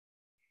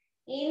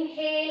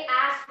 Inhale,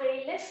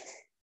 halfway lift.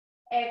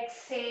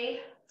 Exhale,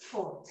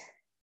 fold.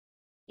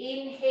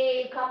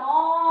 Inhale, come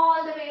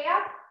all the way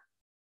up.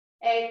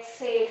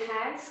 Exhale,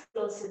 hands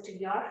closer to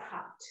your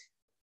heart.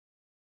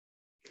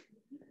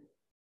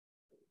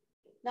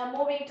 Now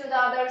moving to the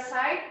other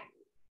side.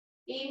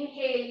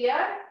 Inhale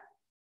here.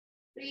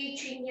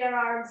 Reaching your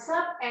arms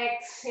up.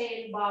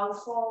 Exhale, bow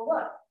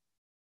forward.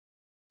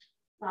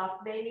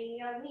 Soft bending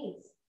your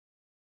knees.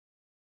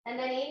 And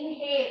then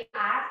inhale,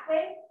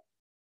 halfway.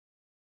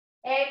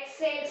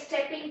 Exhale,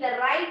 stepping the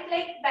right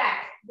leg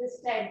back.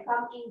 This time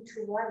come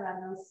into a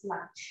runner's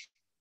lunge.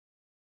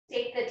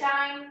 Take the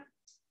time.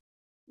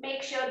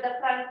 Make sure the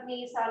front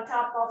knee is on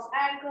top of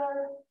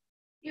ankle.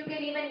 You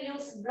can even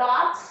use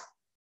blocks.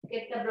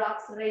 Get the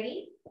blocks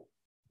ready.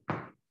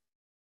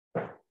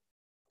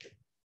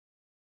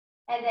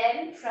 And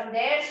then from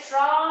there,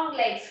 strong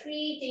legs,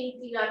 feet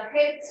into your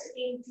hips,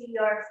 into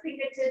your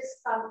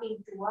fingertips, come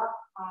into a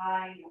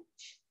high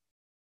lunge.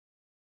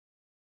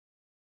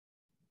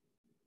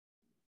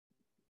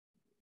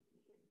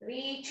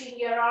 Reaching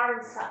your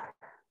arms up,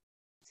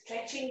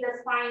 stretching the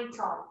spine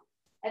tall.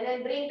 And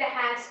then bring the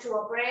hands to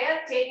a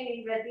prayer, take an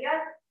in breath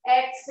here.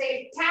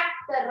 Exhale, tap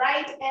the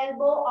right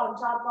elbow on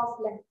top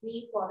of left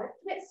knee for a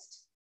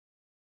twist.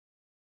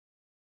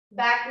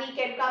 Back knee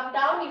can come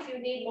down if you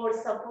need more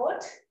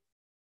support.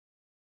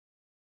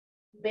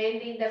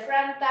 Bending the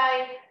front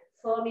thigh,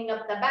 firming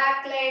up the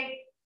back leg,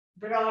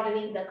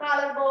 broadening the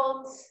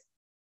collarbones,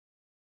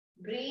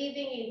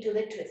 breathing into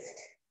the twist.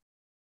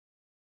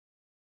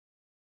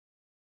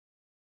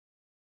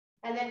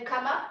 And then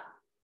come up,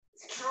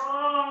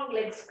 strong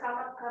legs, come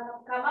up, come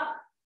up, come up,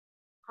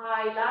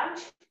 high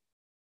lunge.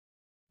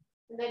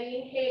 And then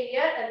inhale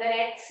here, and then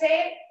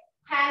exhale,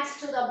 hands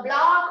to the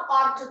block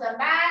or to the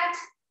mat.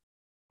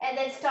 And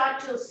then start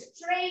to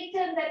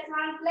straighten the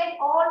front leg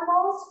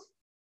almost.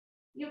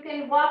 You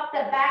can walk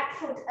the back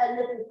foot a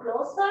little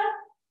closer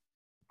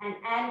and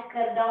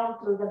anchor down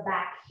through the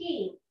back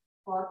heel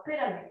for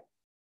pyramid.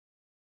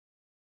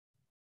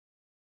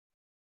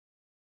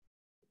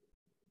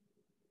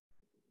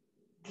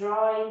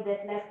 Drawing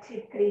that left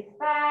hip crease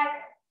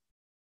back.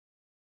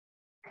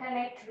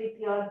 Connect with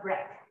your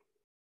breath.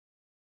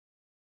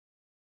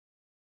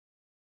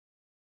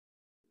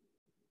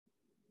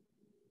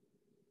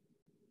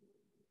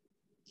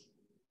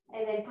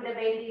 And then put a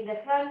bend in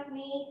the front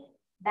knee.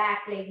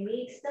 Back leg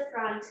meets the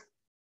front,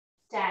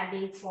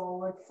 standing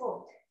forward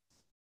fold.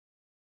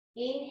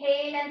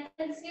 Inhale and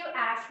lengthens your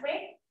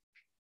halfway.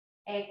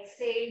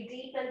 Exhale,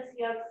 deepens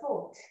your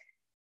foot.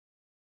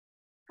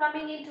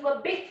 Coming into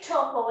a big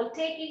toe hold,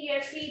 taking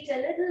your feet a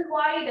little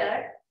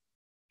wider,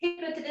 hip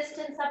width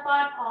distance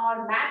apart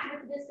or mat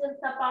width distance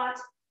apart.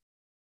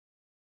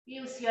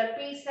 Use your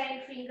peace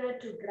sign finger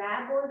to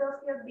grab hold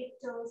of your big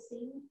toes.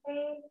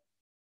 Inhale,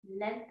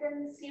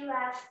 lengthens your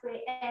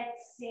halfway.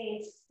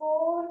 Exhale,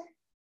 fold.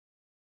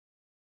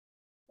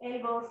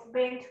 Elbows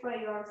bent for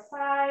your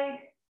side.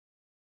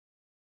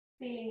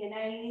 Feeling a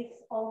nice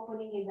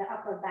opening in the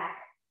upper back.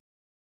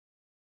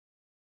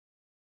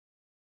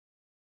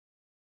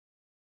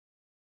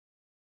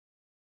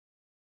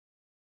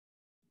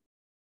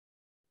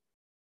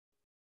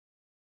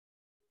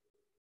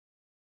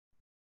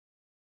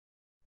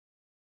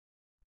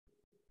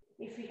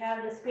 If you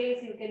have the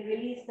space, you can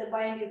release the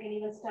bind. You can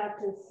even start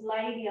to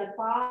slide your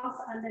palms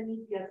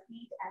underneath your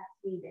feet as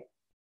needed.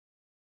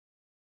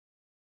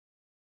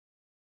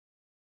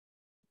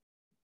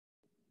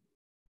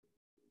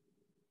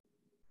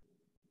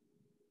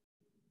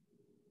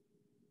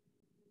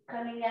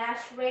 Coming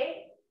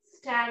halfway,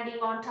 standing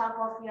on top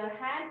of your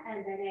hand,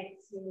 and then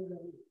exhale,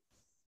 release.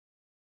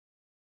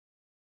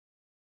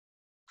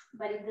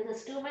 But if this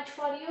is too much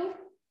for you,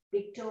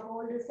 big toe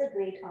hold is a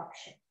great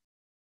option.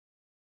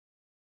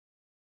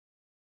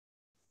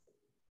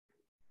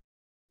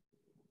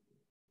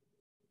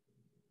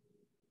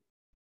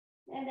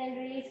 And then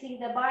releasing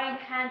the bind,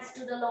 hands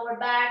to the lower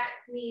back,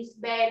 knees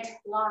bent,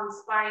 long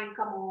spine,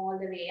 come all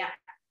the way up.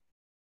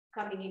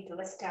 Coming into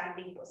a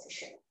standing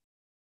position.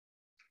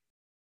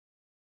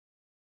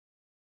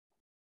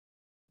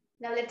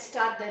 Now let's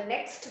start the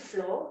next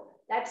flow.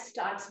 That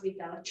starts with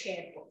our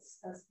chair pose.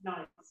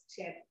 No, it's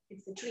chair,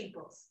 it's the tree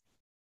pose.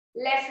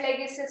 Left leg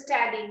is a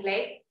standing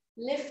leg.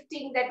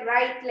 Lifting that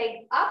right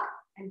leg up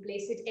and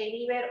place it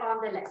anywhere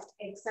on the left,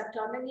 except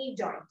on the knee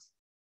joint.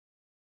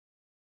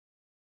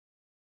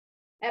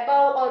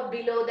 Above or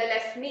below the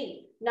left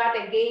knee, not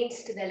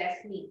against the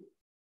left knee.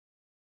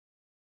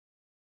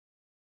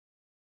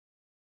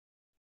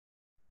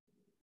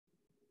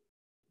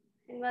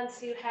 And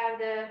once you have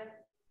the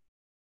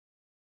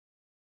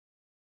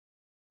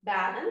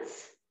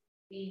balance,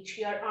 reach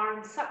your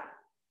arms up.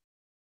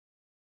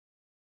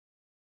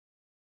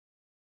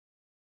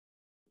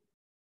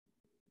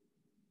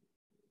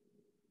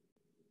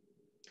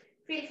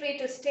 Feel free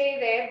to stay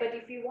there, but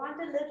if you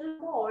want a little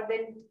more,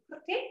 then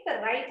take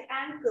the right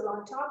ankle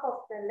on top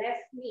of the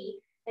left knee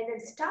and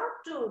then start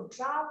to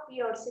drop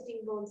your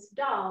sitting bones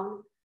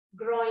down,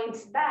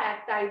 groins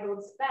back, thigh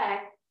bones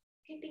back,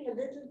 getting a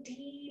little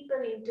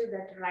deeper into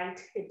that right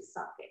hip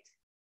socket.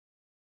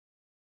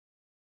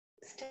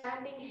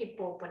 Standing hip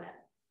opener.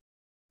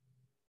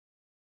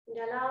 And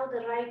allow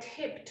the right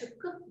hip to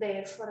cook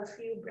there for a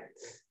few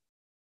breaths.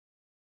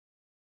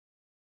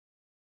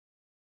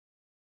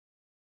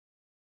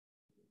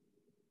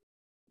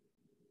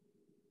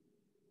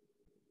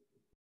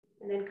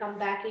 And then come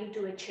back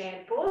into a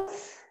chair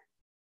pose.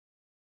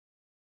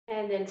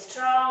 And then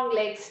strong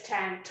legs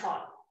stand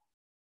tall.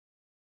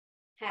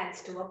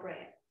 Hands to a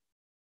prayer.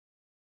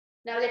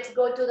 Now let's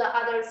go to the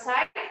other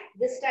side.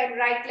 This time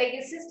right leg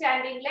is a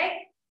standing leg.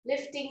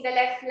 Lifting the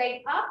left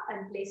leg up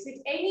and place it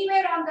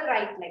anywhere on the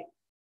right leg.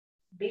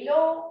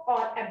 Below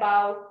or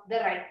above the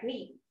right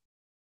knee.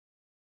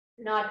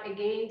 Not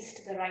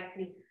against the right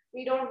knee.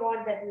 We don't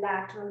want that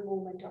lateral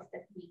movement of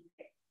that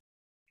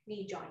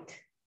knee joint.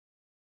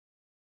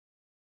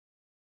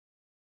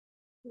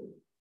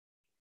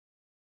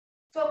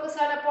 Focus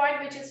on a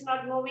point which is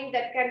not moving,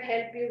 that can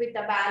help you with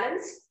the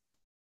balance.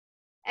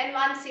 And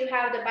once you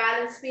have the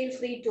balance, feel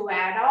free to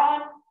add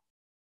on.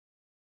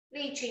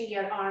 Reaching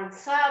your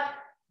arms up,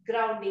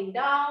 grounding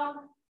down,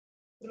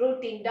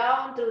 rooting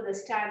down through the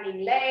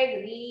standing leg,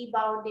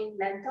 rebounding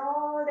length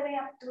all the way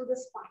up through the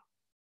spine.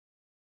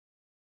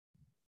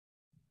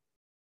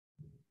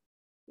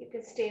 You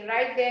can stay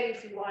right there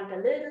if you want a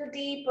little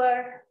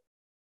deeper.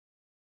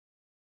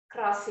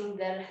 Crossing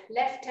the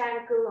left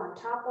ankle on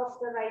top of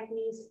the right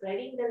knee,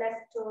 spreading the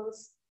left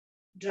toes,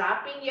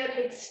 dropping your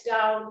hips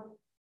down,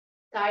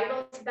 thigh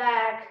bones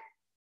back,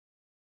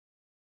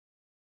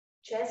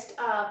 chest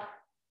up.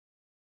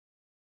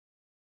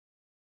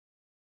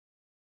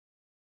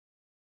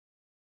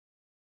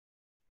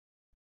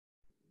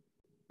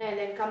 And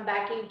then come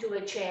back into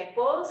a chair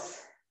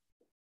pose.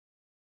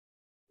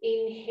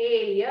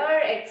 Inhale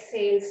here,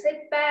 exhale,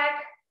 sit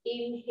back.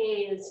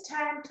 Inhale,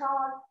 stand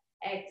tall.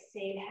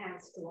 Exhale,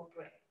 hands to a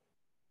prayer.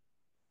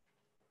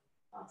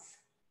 Awesome.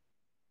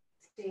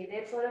 Stay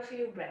there for a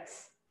few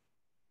breaths.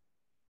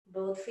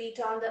 Both feet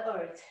on the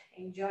earth.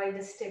 Enjoy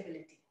the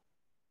stability.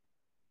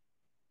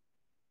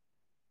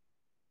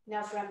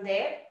 Now from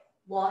there,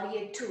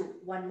 warrior two.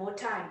 One more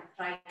time,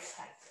 right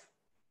side.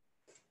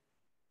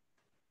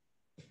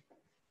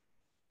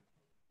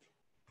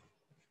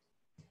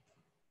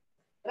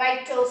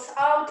 Right toes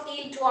out,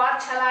 heel to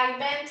arch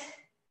alignment.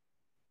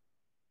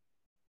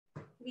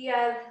 We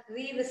are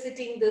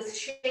revisiting this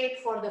shape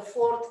for the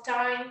fourth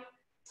time.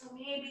 So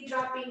maybe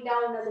dropping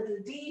down a little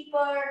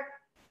deeper.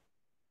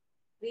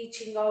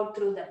 Reaching out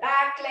through the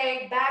back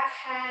leg, back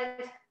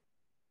hand.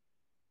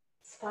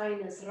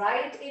 Spine is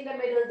right in the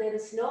middle. There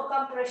is no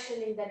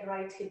compression in that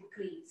right hip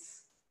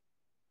crease.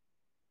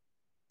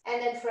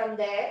 And then from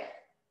there,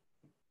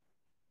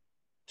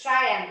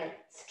 triangle.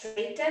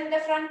 Straighten the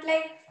front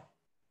leg.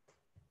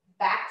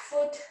 Back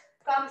foot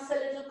comes a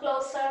little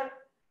closer.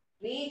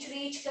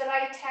 Reach the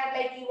right hand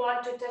like you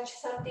want to touch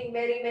something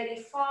very,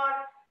 very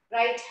far.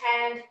 Right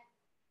hand,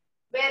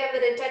 wherever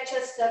it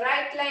touches the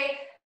right leg,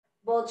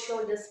 both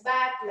shoulders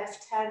back,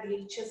 left hand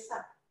reaches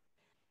up.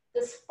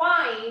 The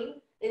spine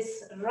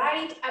is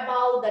right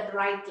above that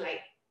right leg.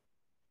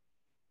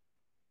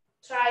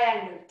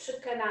 Triangle,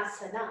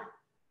 Trikonasana.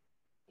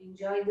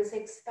 Enjoy this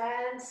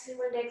expansive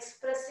and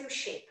expressive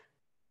shape.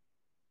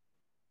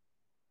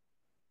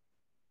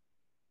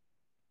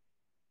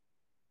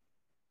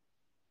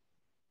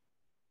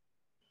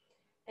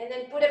 And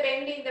then put a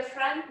bend in the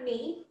front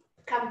knee.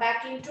 Come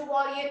back into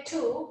warrior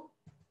two.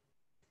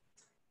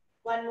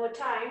 One more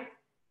time.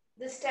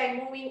 This time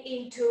moving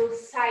into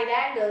side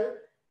angle.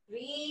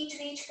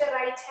 Reach the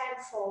right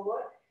hand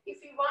forward.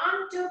 If you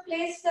want to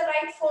place the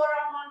right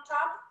forearm on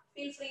top,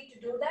 feel free to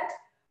do that.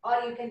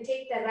 Or you can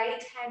take the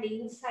right hand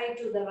inside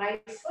to the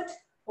right foot.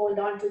 Hold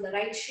on to the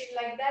right shin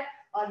like that.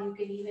 Or you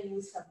can even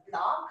use a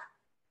block.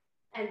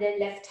 And then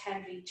left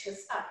hand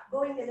reaches up.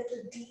 Going a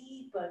little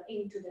deeper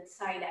into that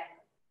side angle.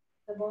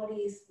 The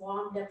body is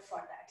warmed up for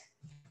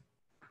that.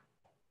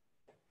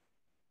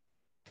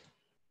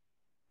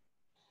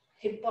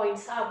 Hip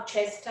points up,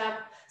 chest up,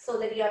 so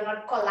that you are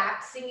not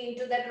collapsing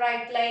into that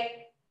right leg.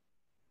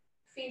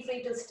 Feel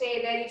free to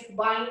stay there. If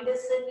bind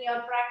is in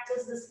your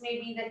practice, this may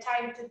be the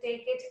time to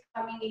take it.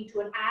 Coming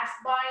into an ass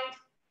bind.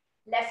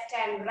 Left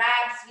hand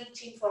grabs,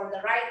 reaching for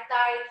the right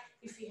thigh.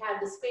 If you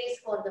have the space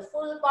for the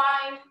full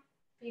bind,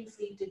 feel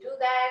free to do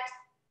that.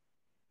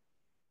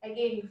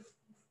 Again,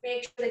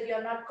 make sure that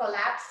you're not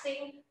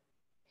collapsing.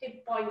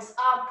 Hip points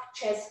up,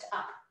 chest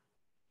up.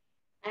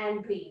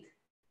 And breathe.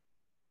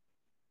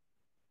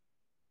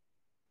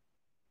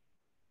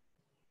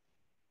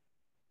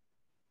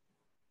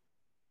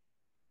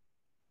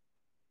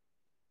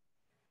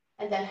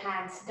 And then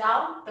hands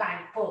down,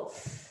 plank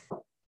pose.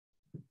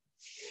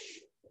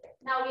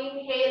 Now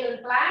inhale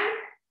in plank.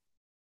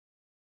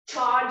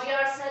 Charge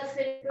yourself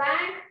in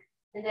plank.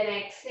 And then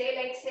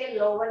exhale,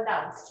 exhale, lower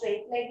down.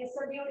 Straight leg is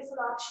a beautiful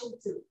option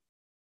too.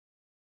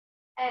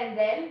 And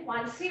then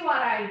once you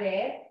arrive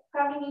there,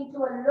 coming into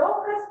a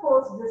locust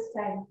pose this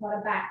time for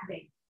a back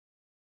bend.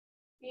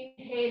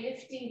 Inhale,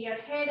 lifting your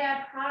head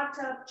up, heart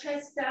up,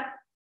 chest up.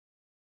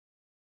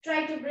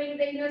 Try to bring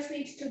the inner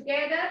feet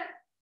together.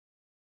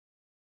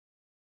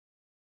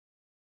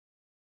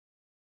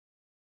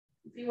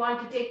 If you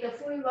want to take the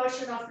full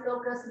version of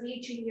locust,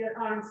 reaching your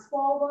arms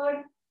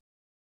forward.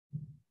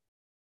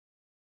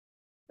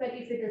 But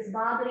if it is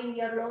bothering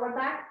your lower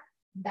back,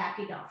 back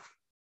it off.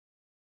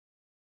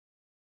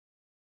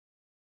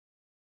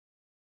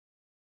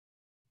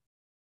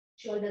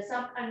 Shoulders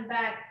up and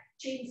back,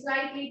 chin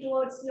slightly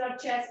towards your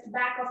chest,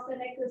 back of the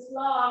neck is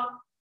long.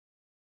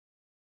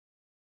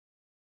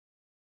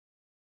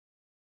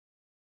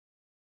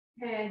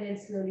 And then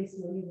slowly,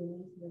 slowly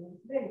release, release,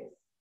 release.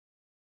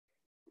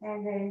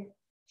 And then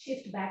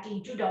shift back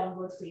into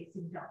downward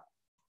facing dog.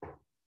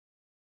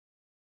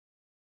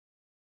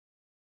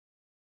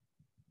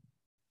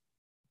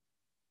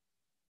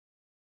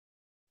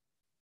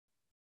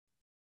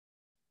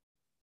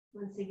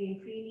 Once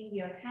again, feeling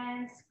your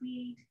hands,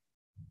 feet.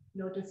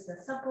 Notice the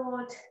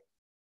support.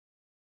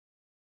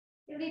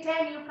 Every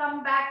time you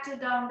come back to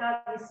down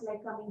dog, it's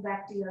like coming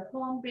back to your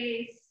home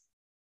base.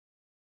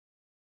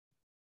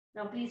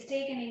 Now please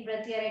take an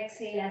in-breath here,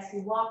 exhale as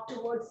you walk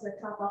towards the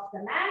top of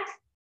the mat.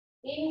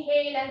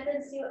 Inhale,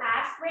 lengthens you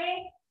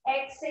halfway.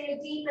 Exhale,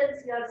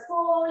 deepens your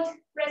fold.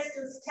 Press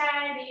to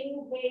stand.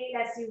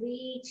 Inhale as you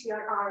reach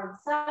your arms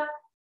up.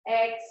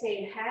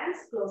 Exhale, hands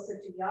closer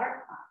to your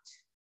heart.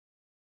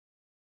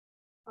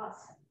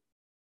 Awesome.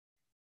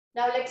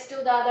 Now let's do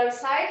the other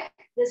side.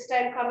 This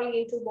time coming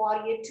into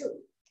warrior two.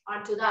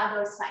 Onto the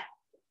other side.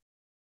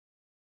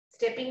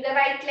 Stepping the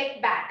right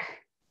leg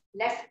back.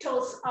 Left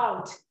toes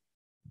out.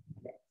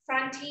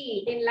 Front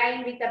heel in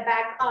line with the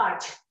back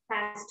arch.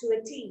 Hands to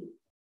a T.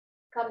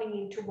 Coming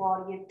into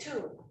warrior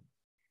two.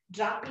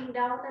 Dropping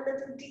down a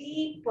little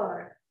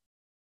deeper.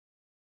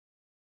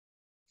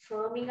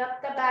 Firming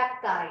up the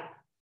back thigh.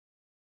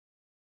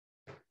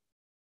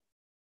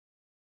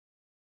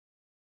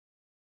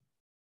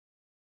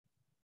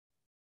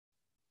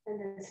 And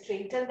then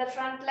straighten the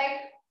front leg.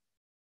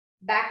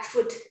 Back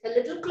foot a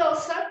little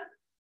closer.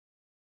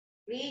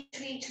 Reach,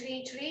 reach,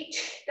 reach,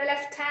 reach the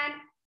left hand.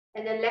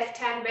 And then left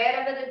hand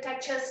wherever it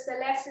touches the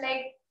left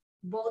leg.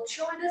 Both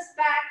shoulders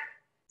back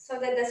so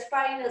that the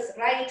spine is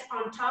right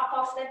on top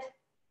of it.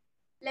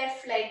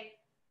 Left leg,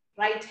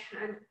 right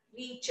hand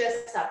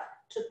reaches up.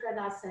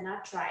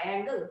 Trikonasana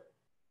triangle.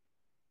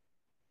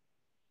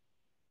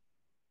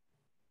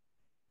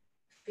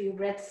 Few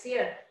breaths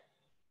here.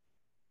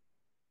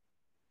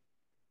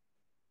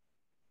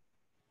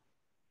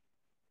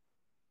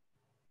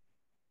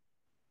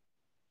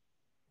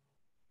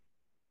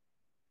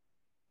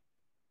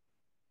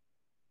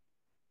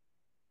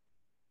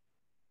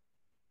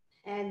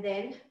 And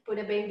then put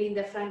a bend in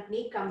the front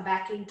knee, come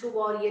back into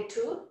warrior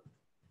two.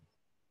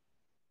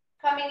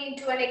 Coming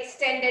into an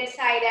extended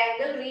side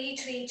angle,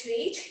 reach, reach,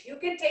 reach. You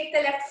can take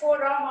the left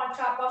forearm on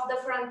top of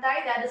the front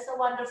thigh. That is a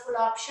wonderful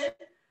option.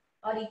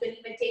 Or you can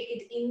even take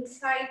it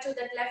inside to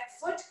that left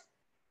foot.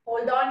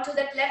 Hold on to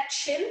that left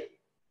shin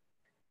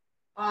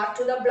or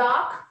to the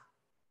block.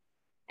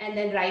 And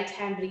then right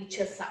hand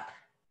reaches up.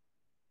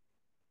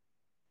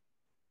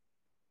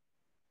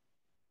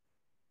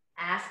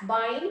 Half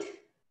bind.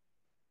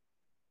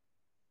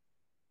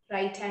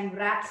 Right hand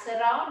wraps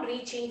around,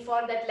 reaching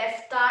for that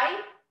left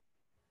thigh.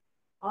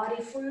 Or a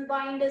full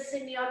bind is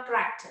in your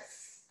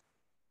practice.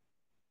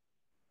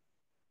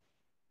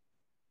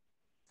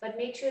 But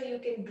make sure you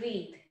can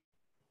breathe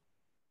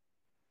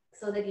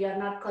so that you are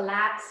not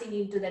collapsing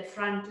into that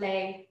front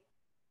leg.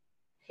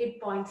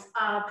 Hip points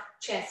up,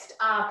 chest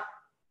up.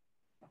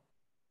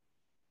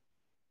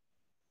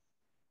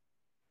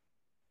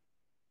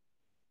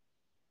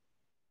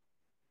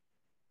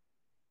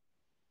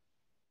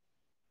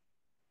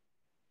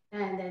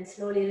 And then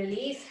slowly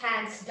release,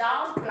 hands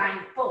down,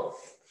 plank pose.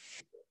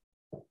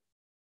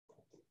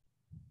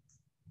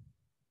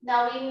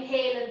 Now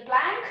inhale in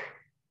plank,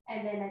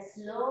 and then a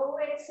slow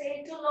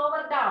exhale to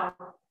lower down.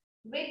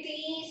 With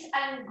ease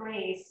and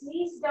grace.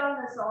 Knees down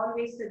is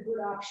always a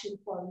good option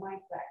for my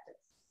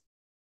practice.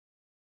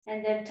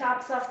 And then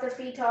tops of the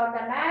feet on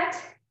the mat.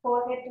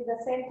 Forehead to the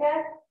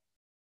center.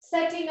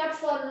 Setting up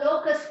for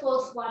locust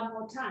pose one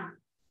more time.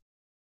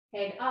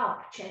 Head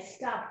up,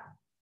 chest up.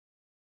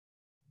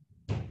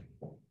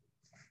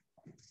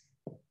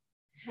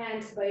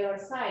 Hands by your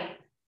side.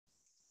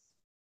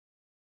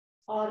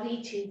 Or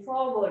reaching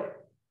forward.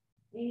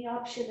 Any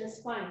option is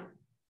fine.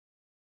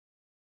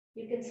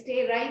 You can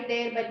stay right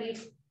there, but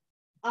if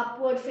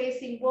upward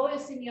facing bow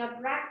is in your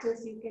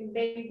practice, you can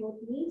bend both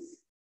knees.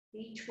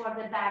 Reach for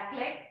the back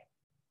leg.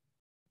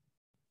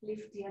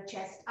 Lift your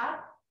chest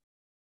up.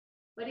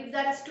 But if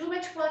that is too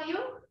much for you,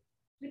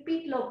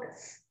 repeat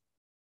locust.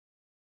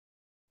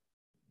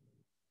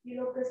 The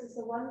locust is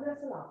a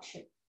wonderful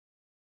option.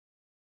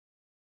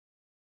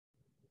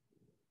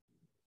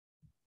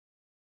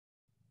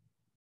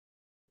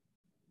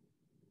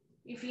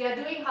 If you are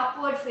doing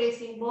upward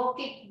facing bow,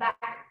 kick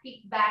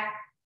back,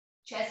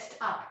 chest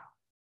up.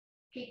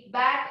 Kick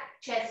back,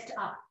 chest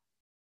up.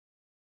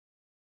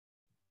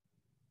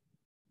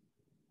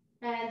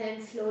 And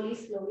then slowly,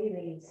 slowly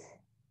raise.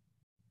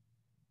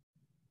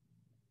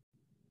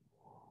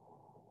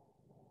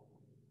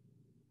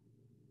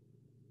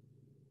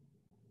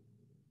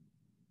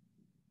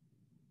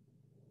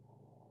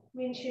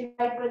 Windshield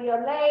wiper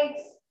your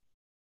legs.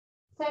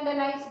 Send a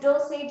nice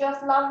dosage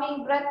of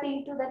loving breath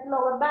into that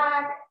lower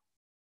back.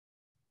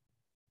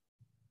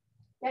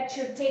 That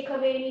should take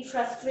away any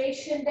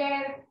frustration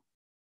there.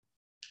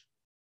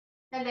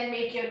 And then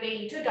make your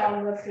way into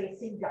downward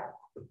facing dog.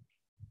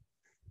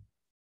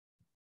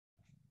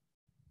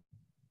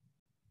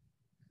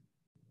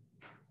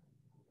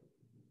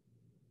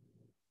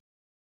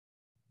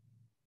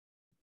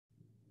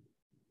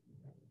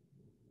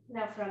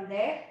 Now from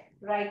there,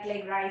 right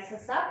leg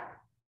rises up.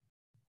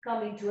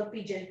 Come into a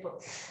pigeon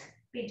pose.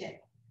 Pigeon.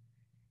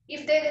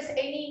 If there is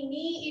any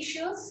knee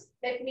issues,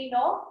 let me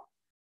know.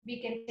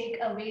 We can take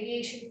a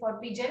variation for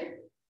pigeon.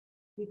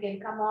 You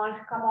can come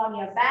on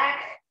your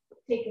back,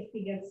 take a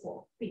figure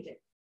 4, pigeon.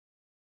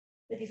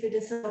 But if it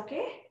is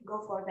okay,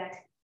 go for that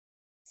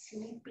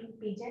sleeping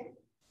pigeon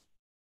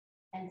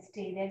and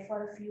stay there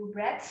for a few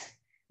breaths.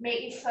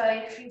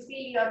 If you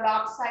feel you're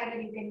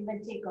lopsided, you can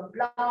even take a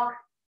block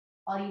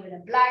or even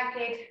a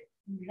blanket.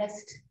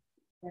 Rest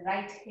the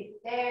right hip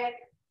there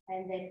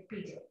and then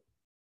pigeon.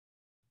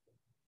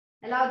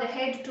 Allow the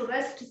head to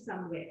rest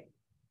somewhere.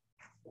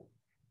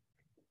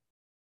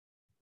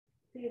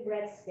 Few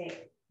breaths there.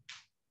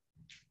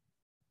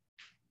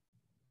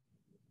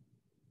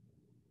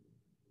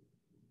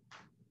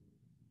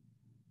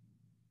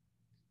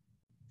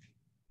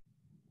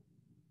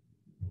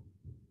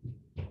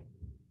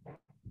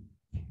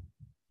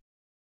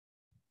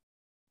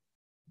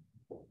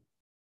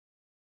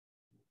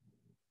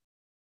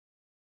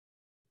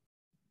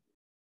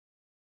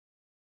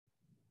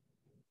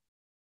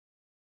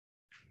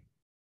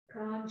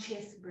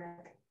 Conscious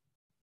breath.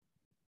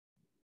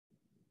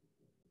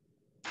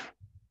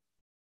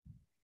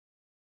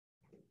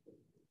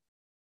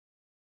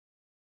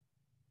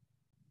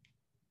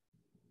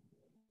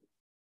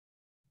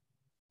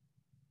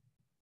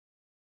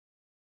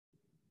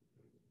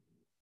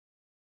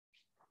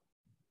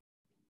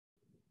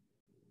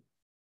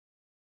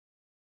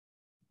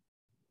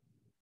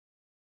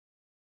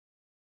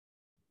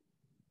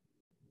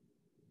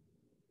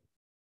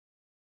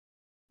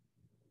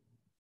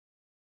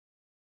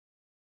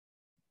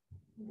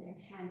 Then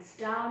hands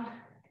down.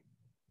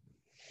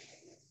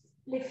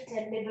 Lift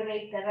and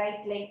liberate the right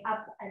leg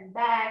up and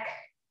back.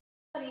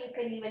 Or you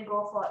can even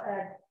go for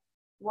a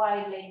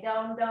wide leg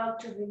down dog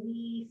to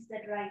release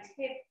that right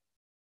hip.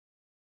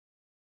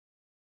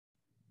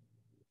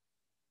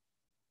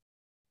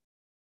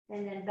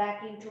 And then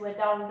back into a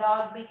down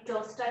dog. Big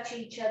toes touch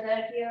each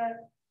other here.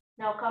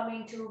 Now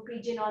coming to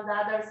pigeon on the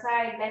other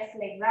side. Left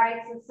leg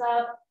rises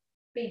up.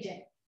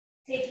 Pigeon.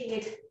 Taking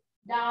it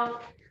down.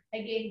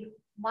 Again,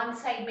 one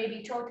side may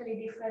be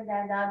totally different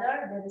than the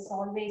other. There is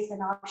always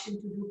an option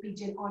to do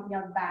pigeon on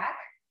your back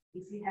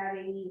if you have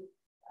any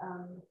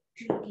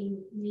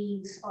tweaking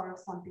needs or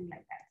something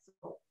like that.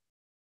 So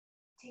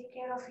take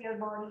care of your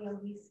body and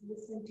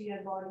listen to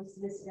your body's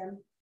wisdom.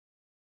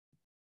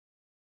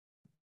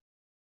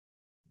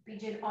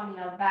 Pigeon on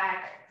your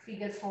back,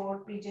 figure 4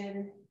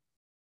 pigeon,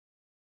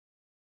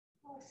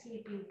 or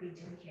sleeping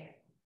pigeon here.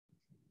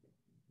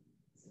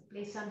 So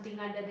place something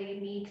under the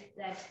knee,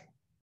 that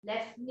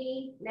left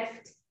knee,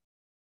 left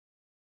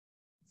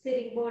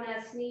sitting bone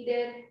as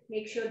needed.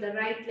 Make sure the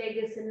right leg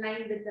is in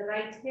line with the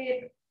right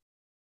hip.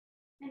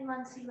 And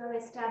once you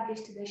have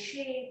established the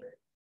shape,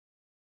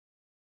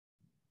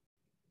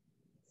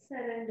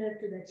 surrender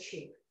to that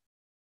shape.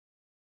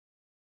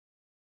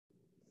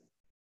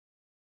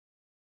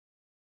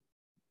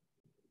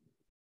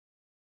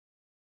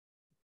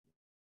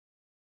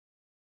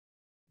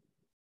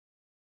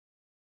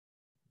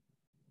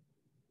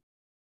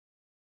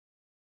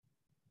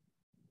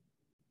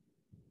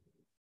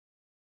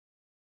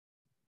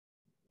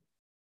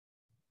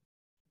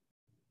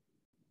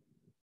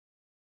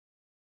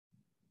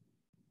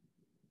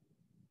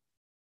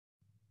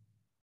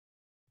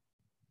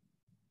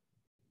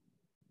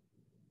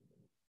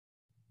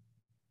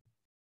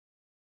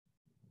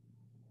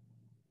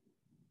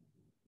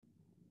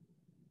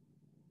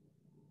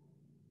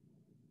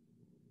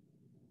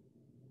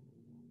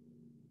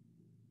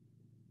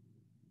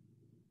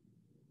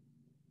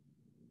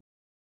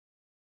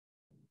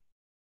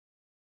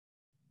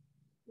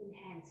 And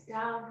hands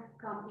down,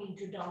 come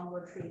into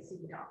downward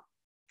facing dog.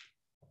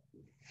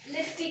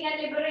 Lifting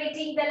and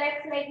liberating the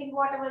left leg in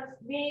whatever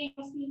way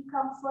you feel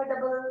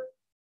comfortable.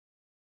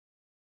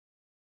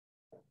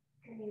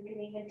 And you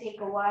can even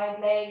take a wide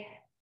leg.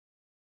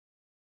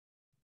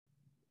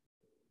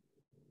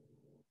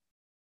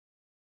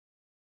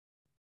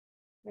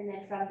 And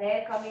then from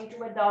there, coming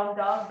to a down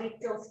dog, big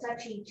toes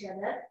touch each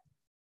other.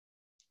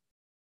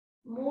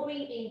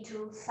 Moving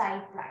into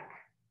side plank.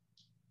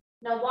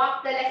 Now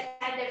walk the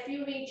left hand a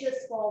few inches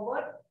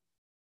forward.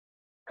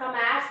 Come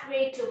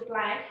halfway to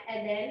plank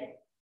and then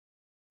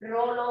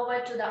roll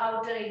over to the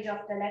outer edge of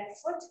the left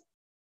foot.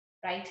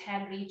 Right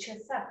hand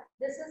reaches up.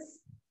 This is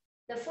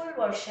the full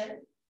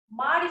version.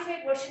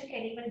 Modified version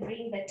can even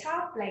bring the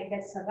top leg,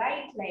 that's the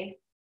right leg,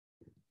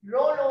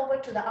 roll over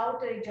to the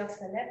outer edge of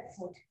the left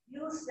foot.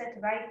 Use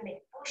that right leg.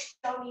 Push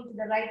down into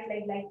the right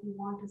leg like you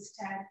want to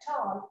stand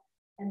tall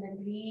and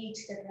then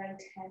reach that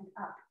right hand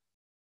up.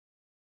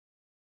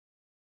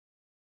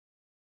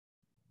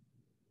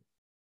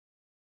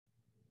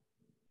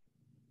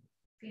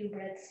 Few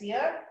breaths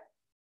here.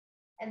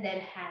 And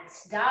then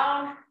hands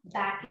down,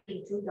 back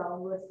into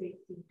downward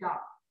facing dog.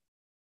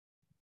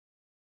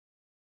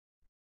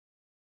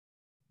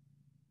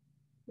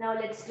 Now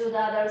let's do the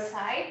other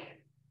side.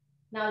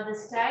 Now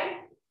this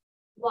time,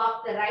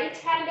 walk the right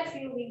hand a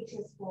few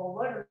inches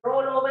forward,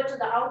 roll over to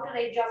the outer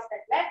edge of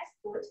the left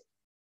foot,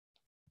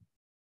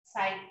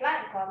 side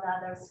plank on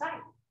the other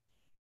side.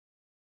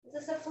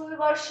 This is a full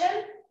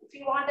version. If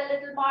you want a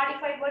little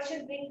modified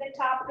version, bring the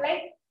top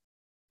leg,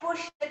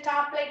 push the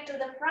top leg to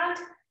the front,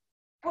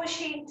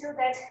 push into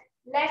that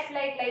left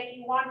leg like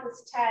you want to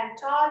stand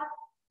tall,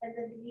 and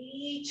then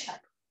reach up.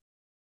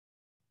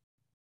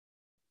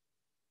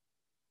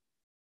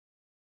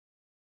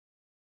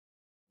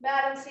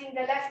 Balancing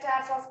the left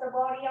half of the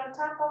body on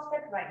top of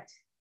that right.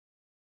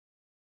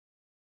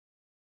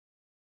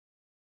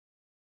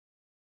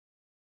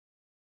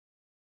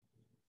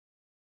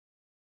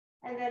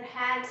 And then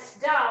hands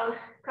down,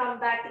 come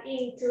back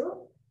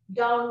into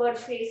downward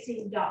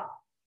facing dog.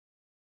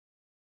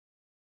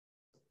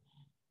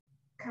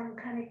 Come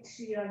connect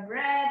to your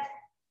breath.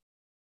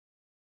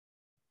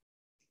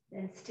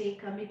 Then stay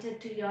committed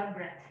to your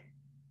breath.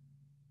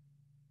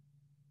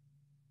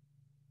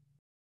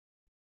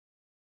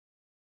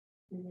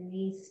 And the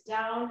knees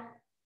down.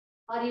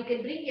 Or you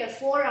can bring your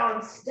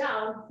forearms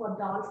down for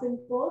dolphin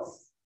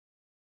pose.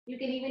 You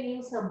can even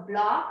use a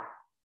block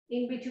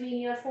in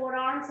between your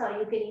forearms, or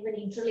you can even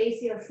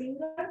interlace your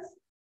fingers.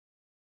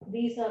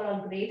 These are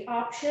all great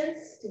options.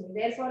 Stay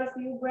there for a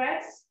few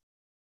breaths.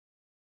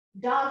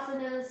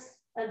 Dolphin is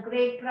a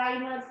great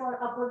primer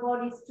for upper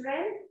body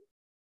strength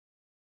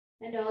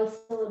and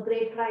also a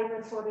great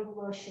primer for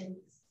inversions.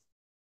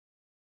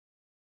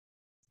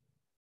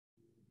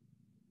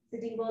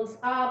 Sitting bones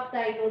up,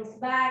 thigh bones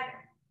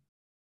back.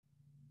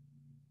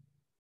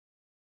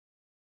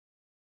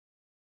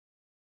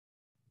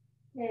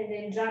 And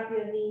then drop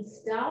your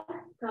knees down,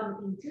 come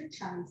into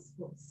child's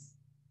pose.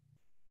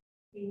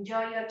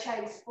 Enjoy your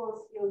child's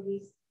pose,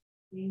 yogis.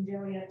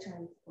 Enjoy your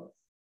child's pose.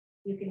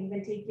 You can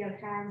even take your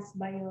hands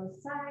by your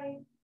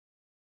side.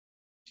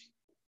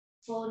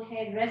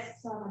 Forehead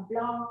rests on a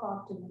block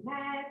or to the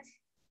mat.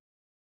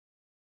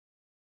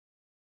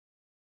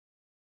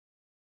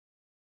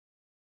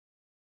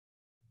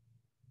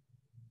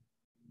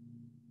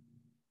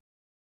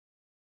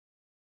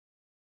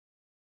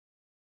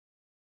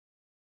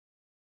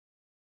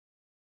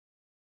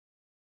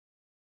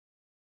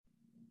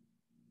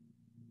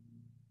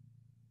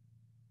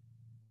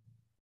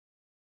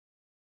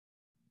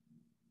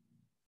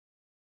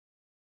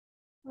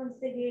 Once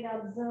again,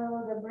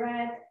 observe the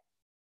breath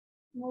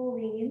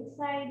moving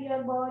inside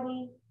your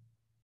body.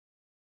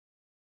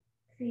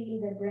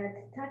 Feel the breath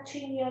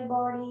touching your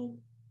body.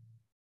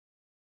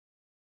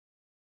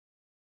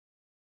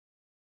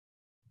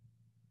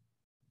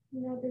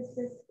 Notice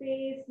the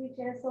space which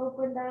has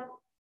opened up.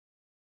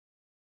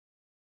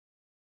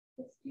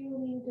 Just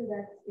tune into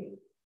that space.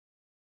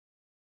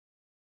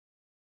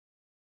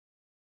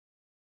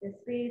 The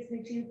space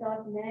which you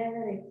thought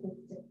never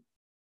existed.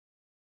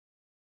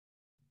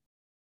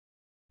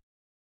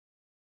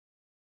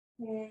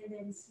 And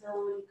then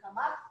slowly come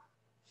up.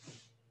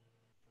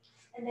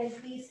 And then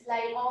please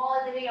lie all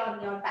the way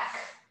on your back.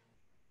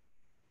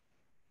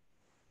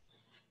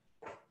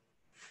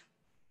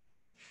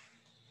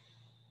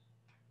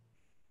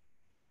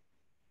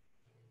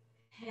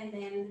 And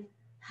then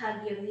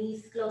hug your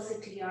knees closer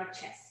to your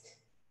chest.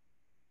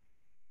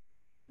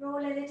 Roll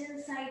a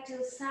little side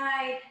to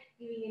side,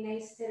 giving a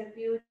nice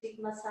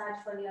therapeutic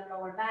massage for your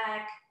lower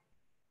back.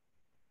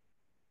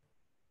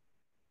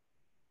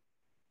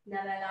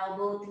 Now allow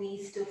both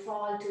knees to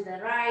fall to the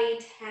right,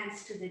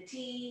 hands to the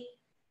T.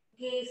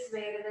 Gaze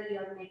wherever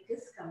your neck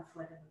is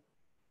comfortable.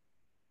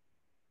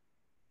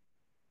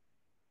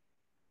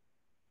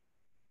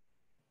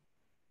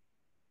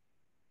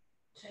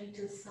 Try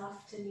to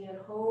soften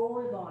your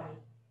whole body,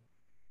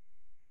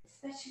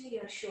 especially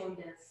your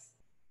shoulders,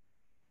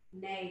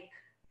 neck,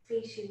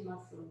 facial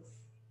muscles.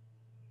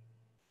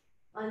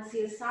 Once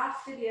you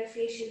soften your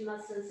facial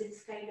muscles,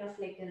 it's kind of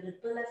like a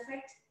ripple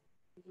effect.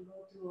 It will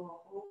go through a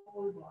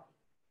whole body.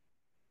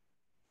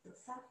 So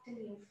soften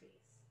your face.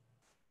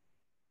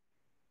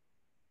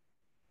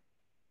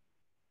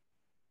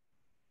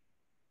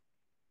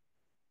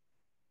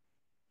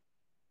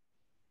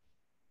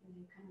 And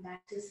then come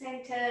back to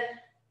center.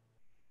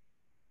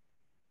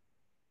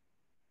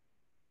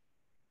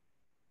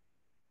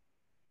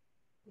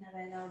 Now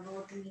allow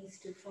both knees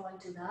to fall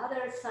to the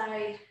other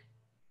side.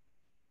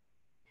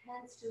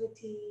 Hands to a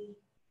T.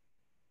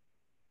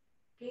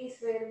 Gaze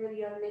wherever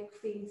your neck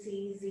feels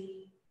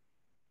easy.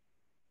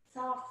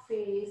 Soft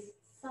face,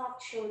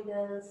 soft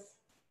shoulders,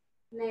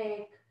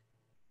 neck.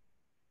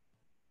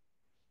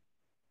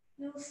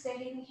 Use the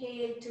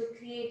inhale to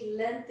create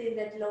length in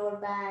that lower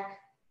back.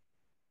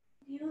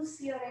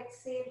 Use your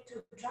exhale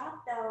to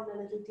drop down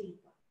a little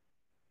deeper.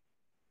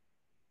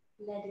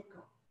 Let it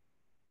go.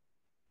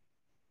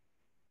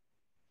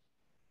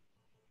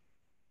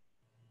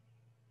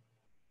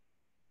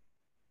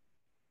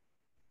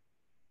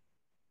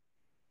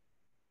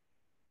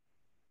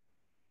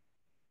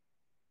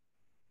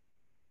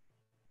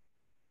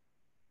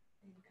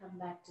 And come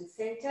back to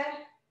center.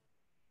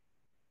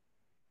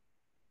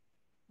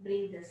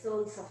 Bring the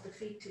soles of the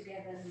feet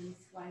together,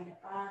 knees wide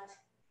apart.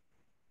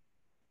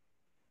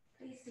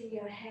 Placing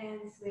your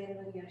hands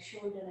wherever your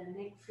shoulder and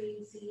neck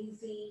feels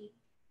easy.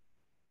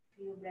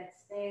 Few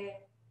breaths there.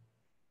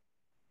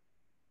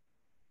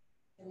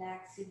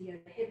 Relaxing your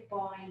hip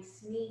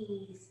points,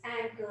 knees,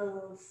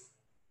 ankles,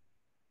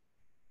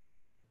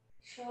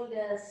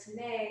 shoulders,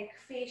 neck,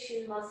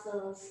 facial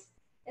muscles,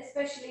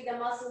 especially the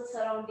muscles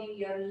surrounding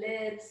your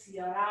lips,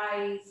 your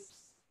eyes.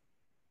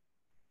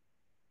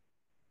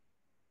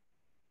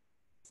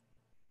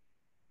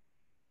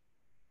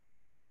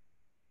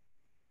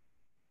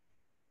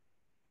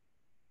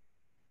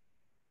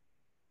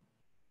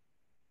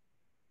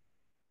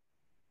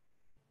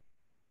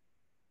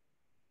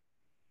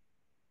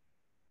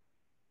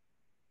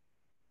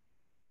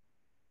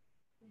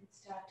 And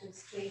start to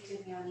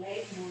straighten your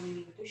leg,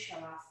 moving into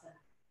Shavasana.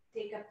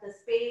 Take up the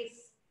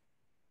space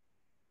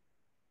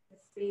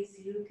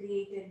you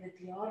created with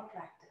your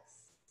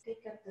practice.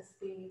 Take up the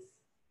space.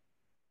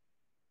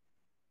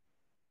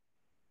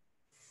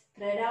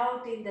 Spread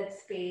out in that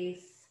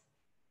space.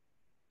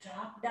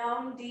 Drop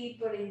down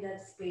deeper in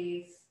that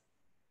space.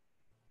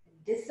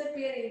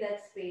 Disappear in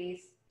that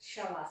space.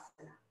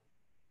 Shavasana.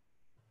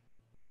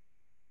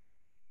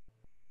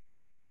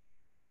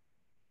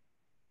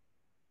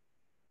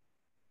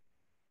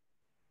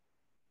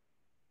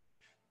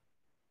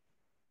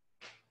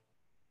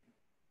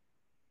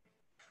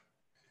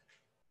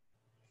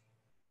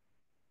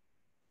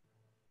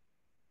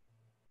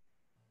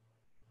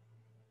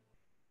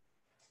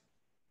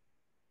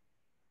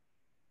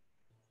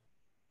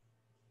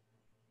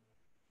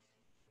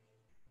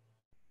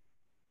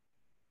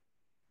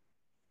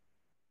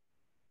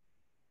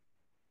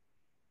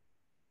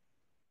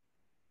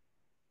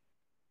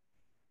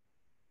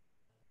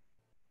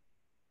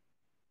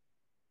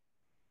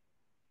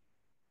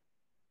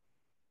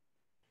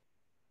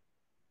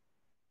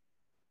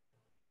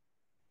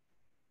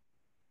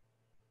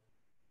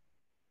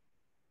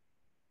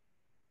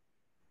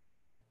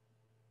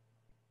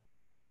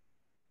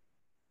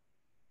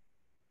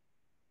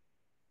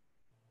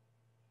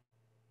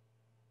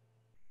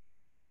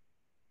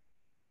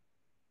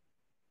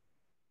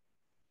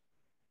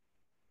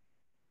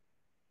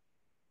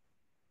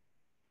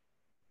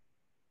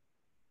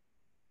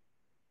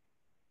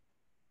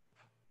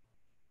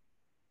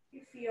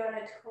 If you are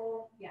at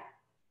home, yeah,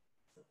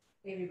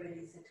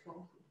 everybody's at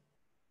home.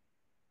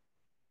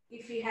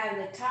 If you have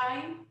the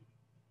time,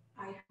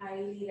 I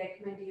highly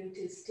recommend you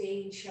to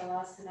stay in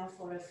Shavasana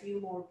for a few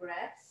more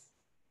breaths.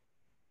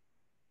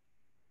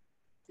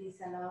 Please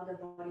allow the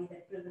body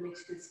that privilege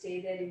to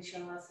stay there in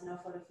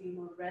Shavasana for a few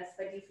more breaths.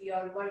 But if you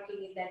are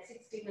working in that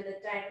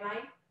 60-minute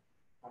timeline,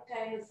 our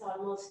time is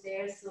almost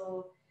there.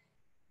 So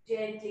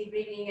gently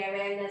bringing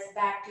awareness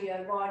back to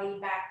your body,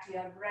 back to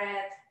your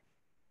breath.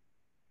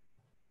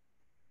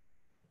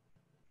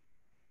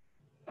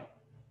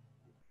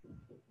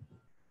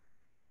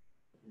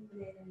 And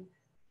then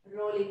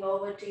rolling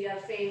over to your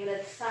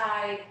favorite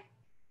side.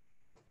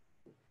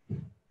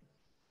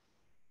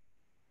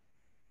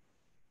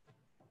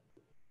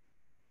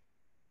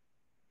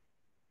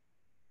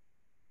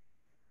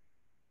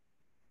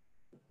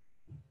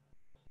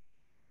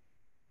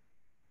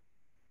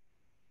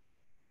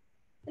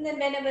 And then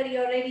whenever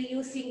you're ready,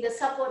 using the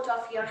support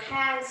of your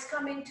hands,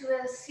 come into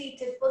a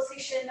seated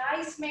position.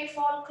 Eyes may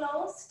fall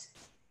closed.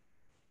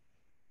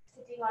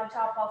 Sitting on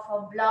top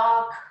of a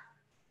block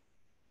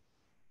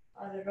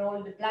or a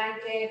rolled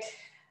blanket.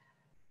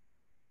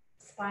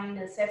 Spine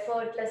is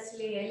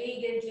effortlessly,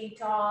 elegantly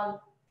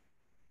tall.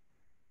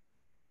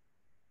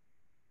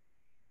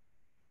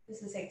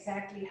 This is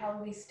exactly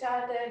how we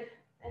started,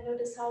 and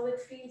notice how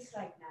it feels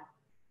right now.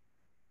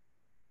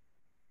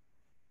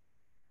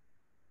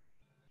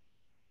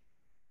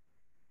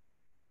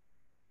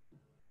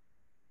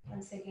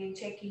 Once again,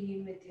 checking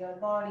in with your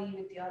body,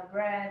 with your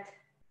breath.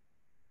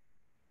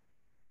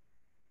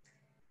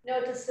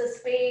 Notice the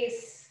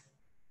space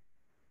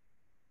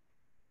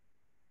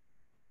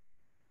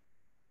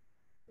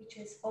which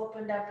is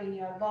opened up in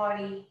your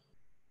body.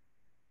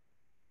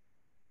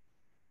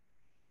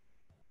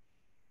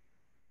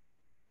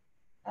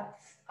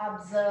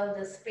 Observe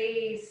the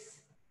space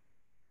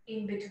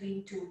in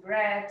between two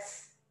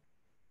breaths.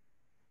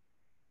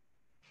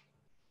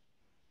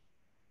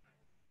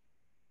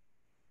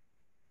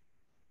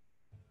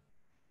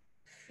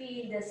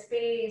 Feel the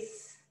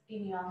space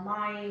in your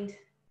mind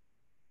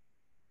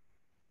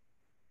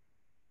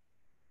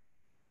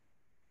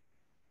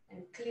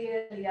and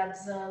clearly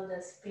observe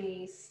the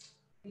space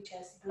which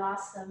has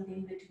blossomed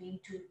in between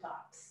two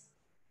thoughts.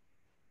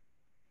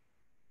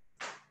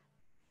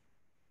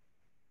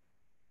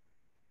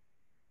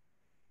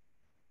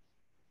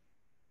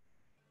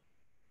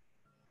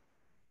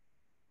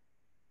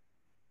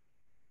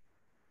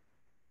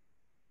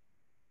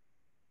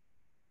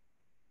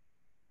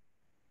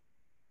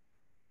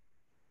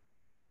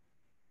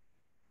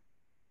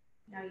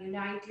 Now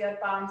unite your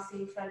palms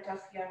in front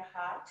of your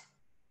heart,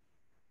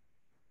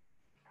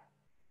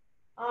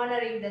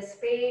 honoring the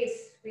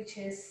space which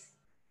is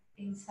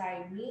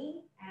inside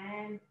me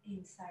and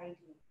inside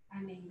you.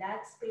 And in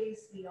that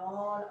space, we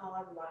all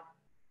are one.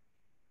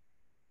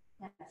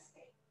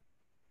 Namaste.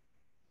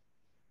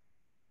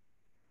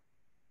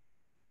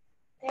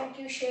 Thank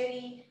you,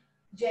 Sherry,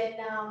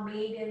 Jenna,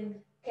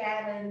 Megan,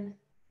 Karen,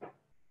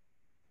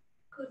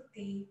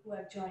 Kurti, who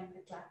have joined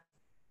the class.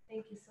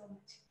 Thank you so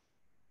much.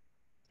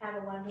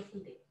 Have a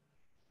wonderful day.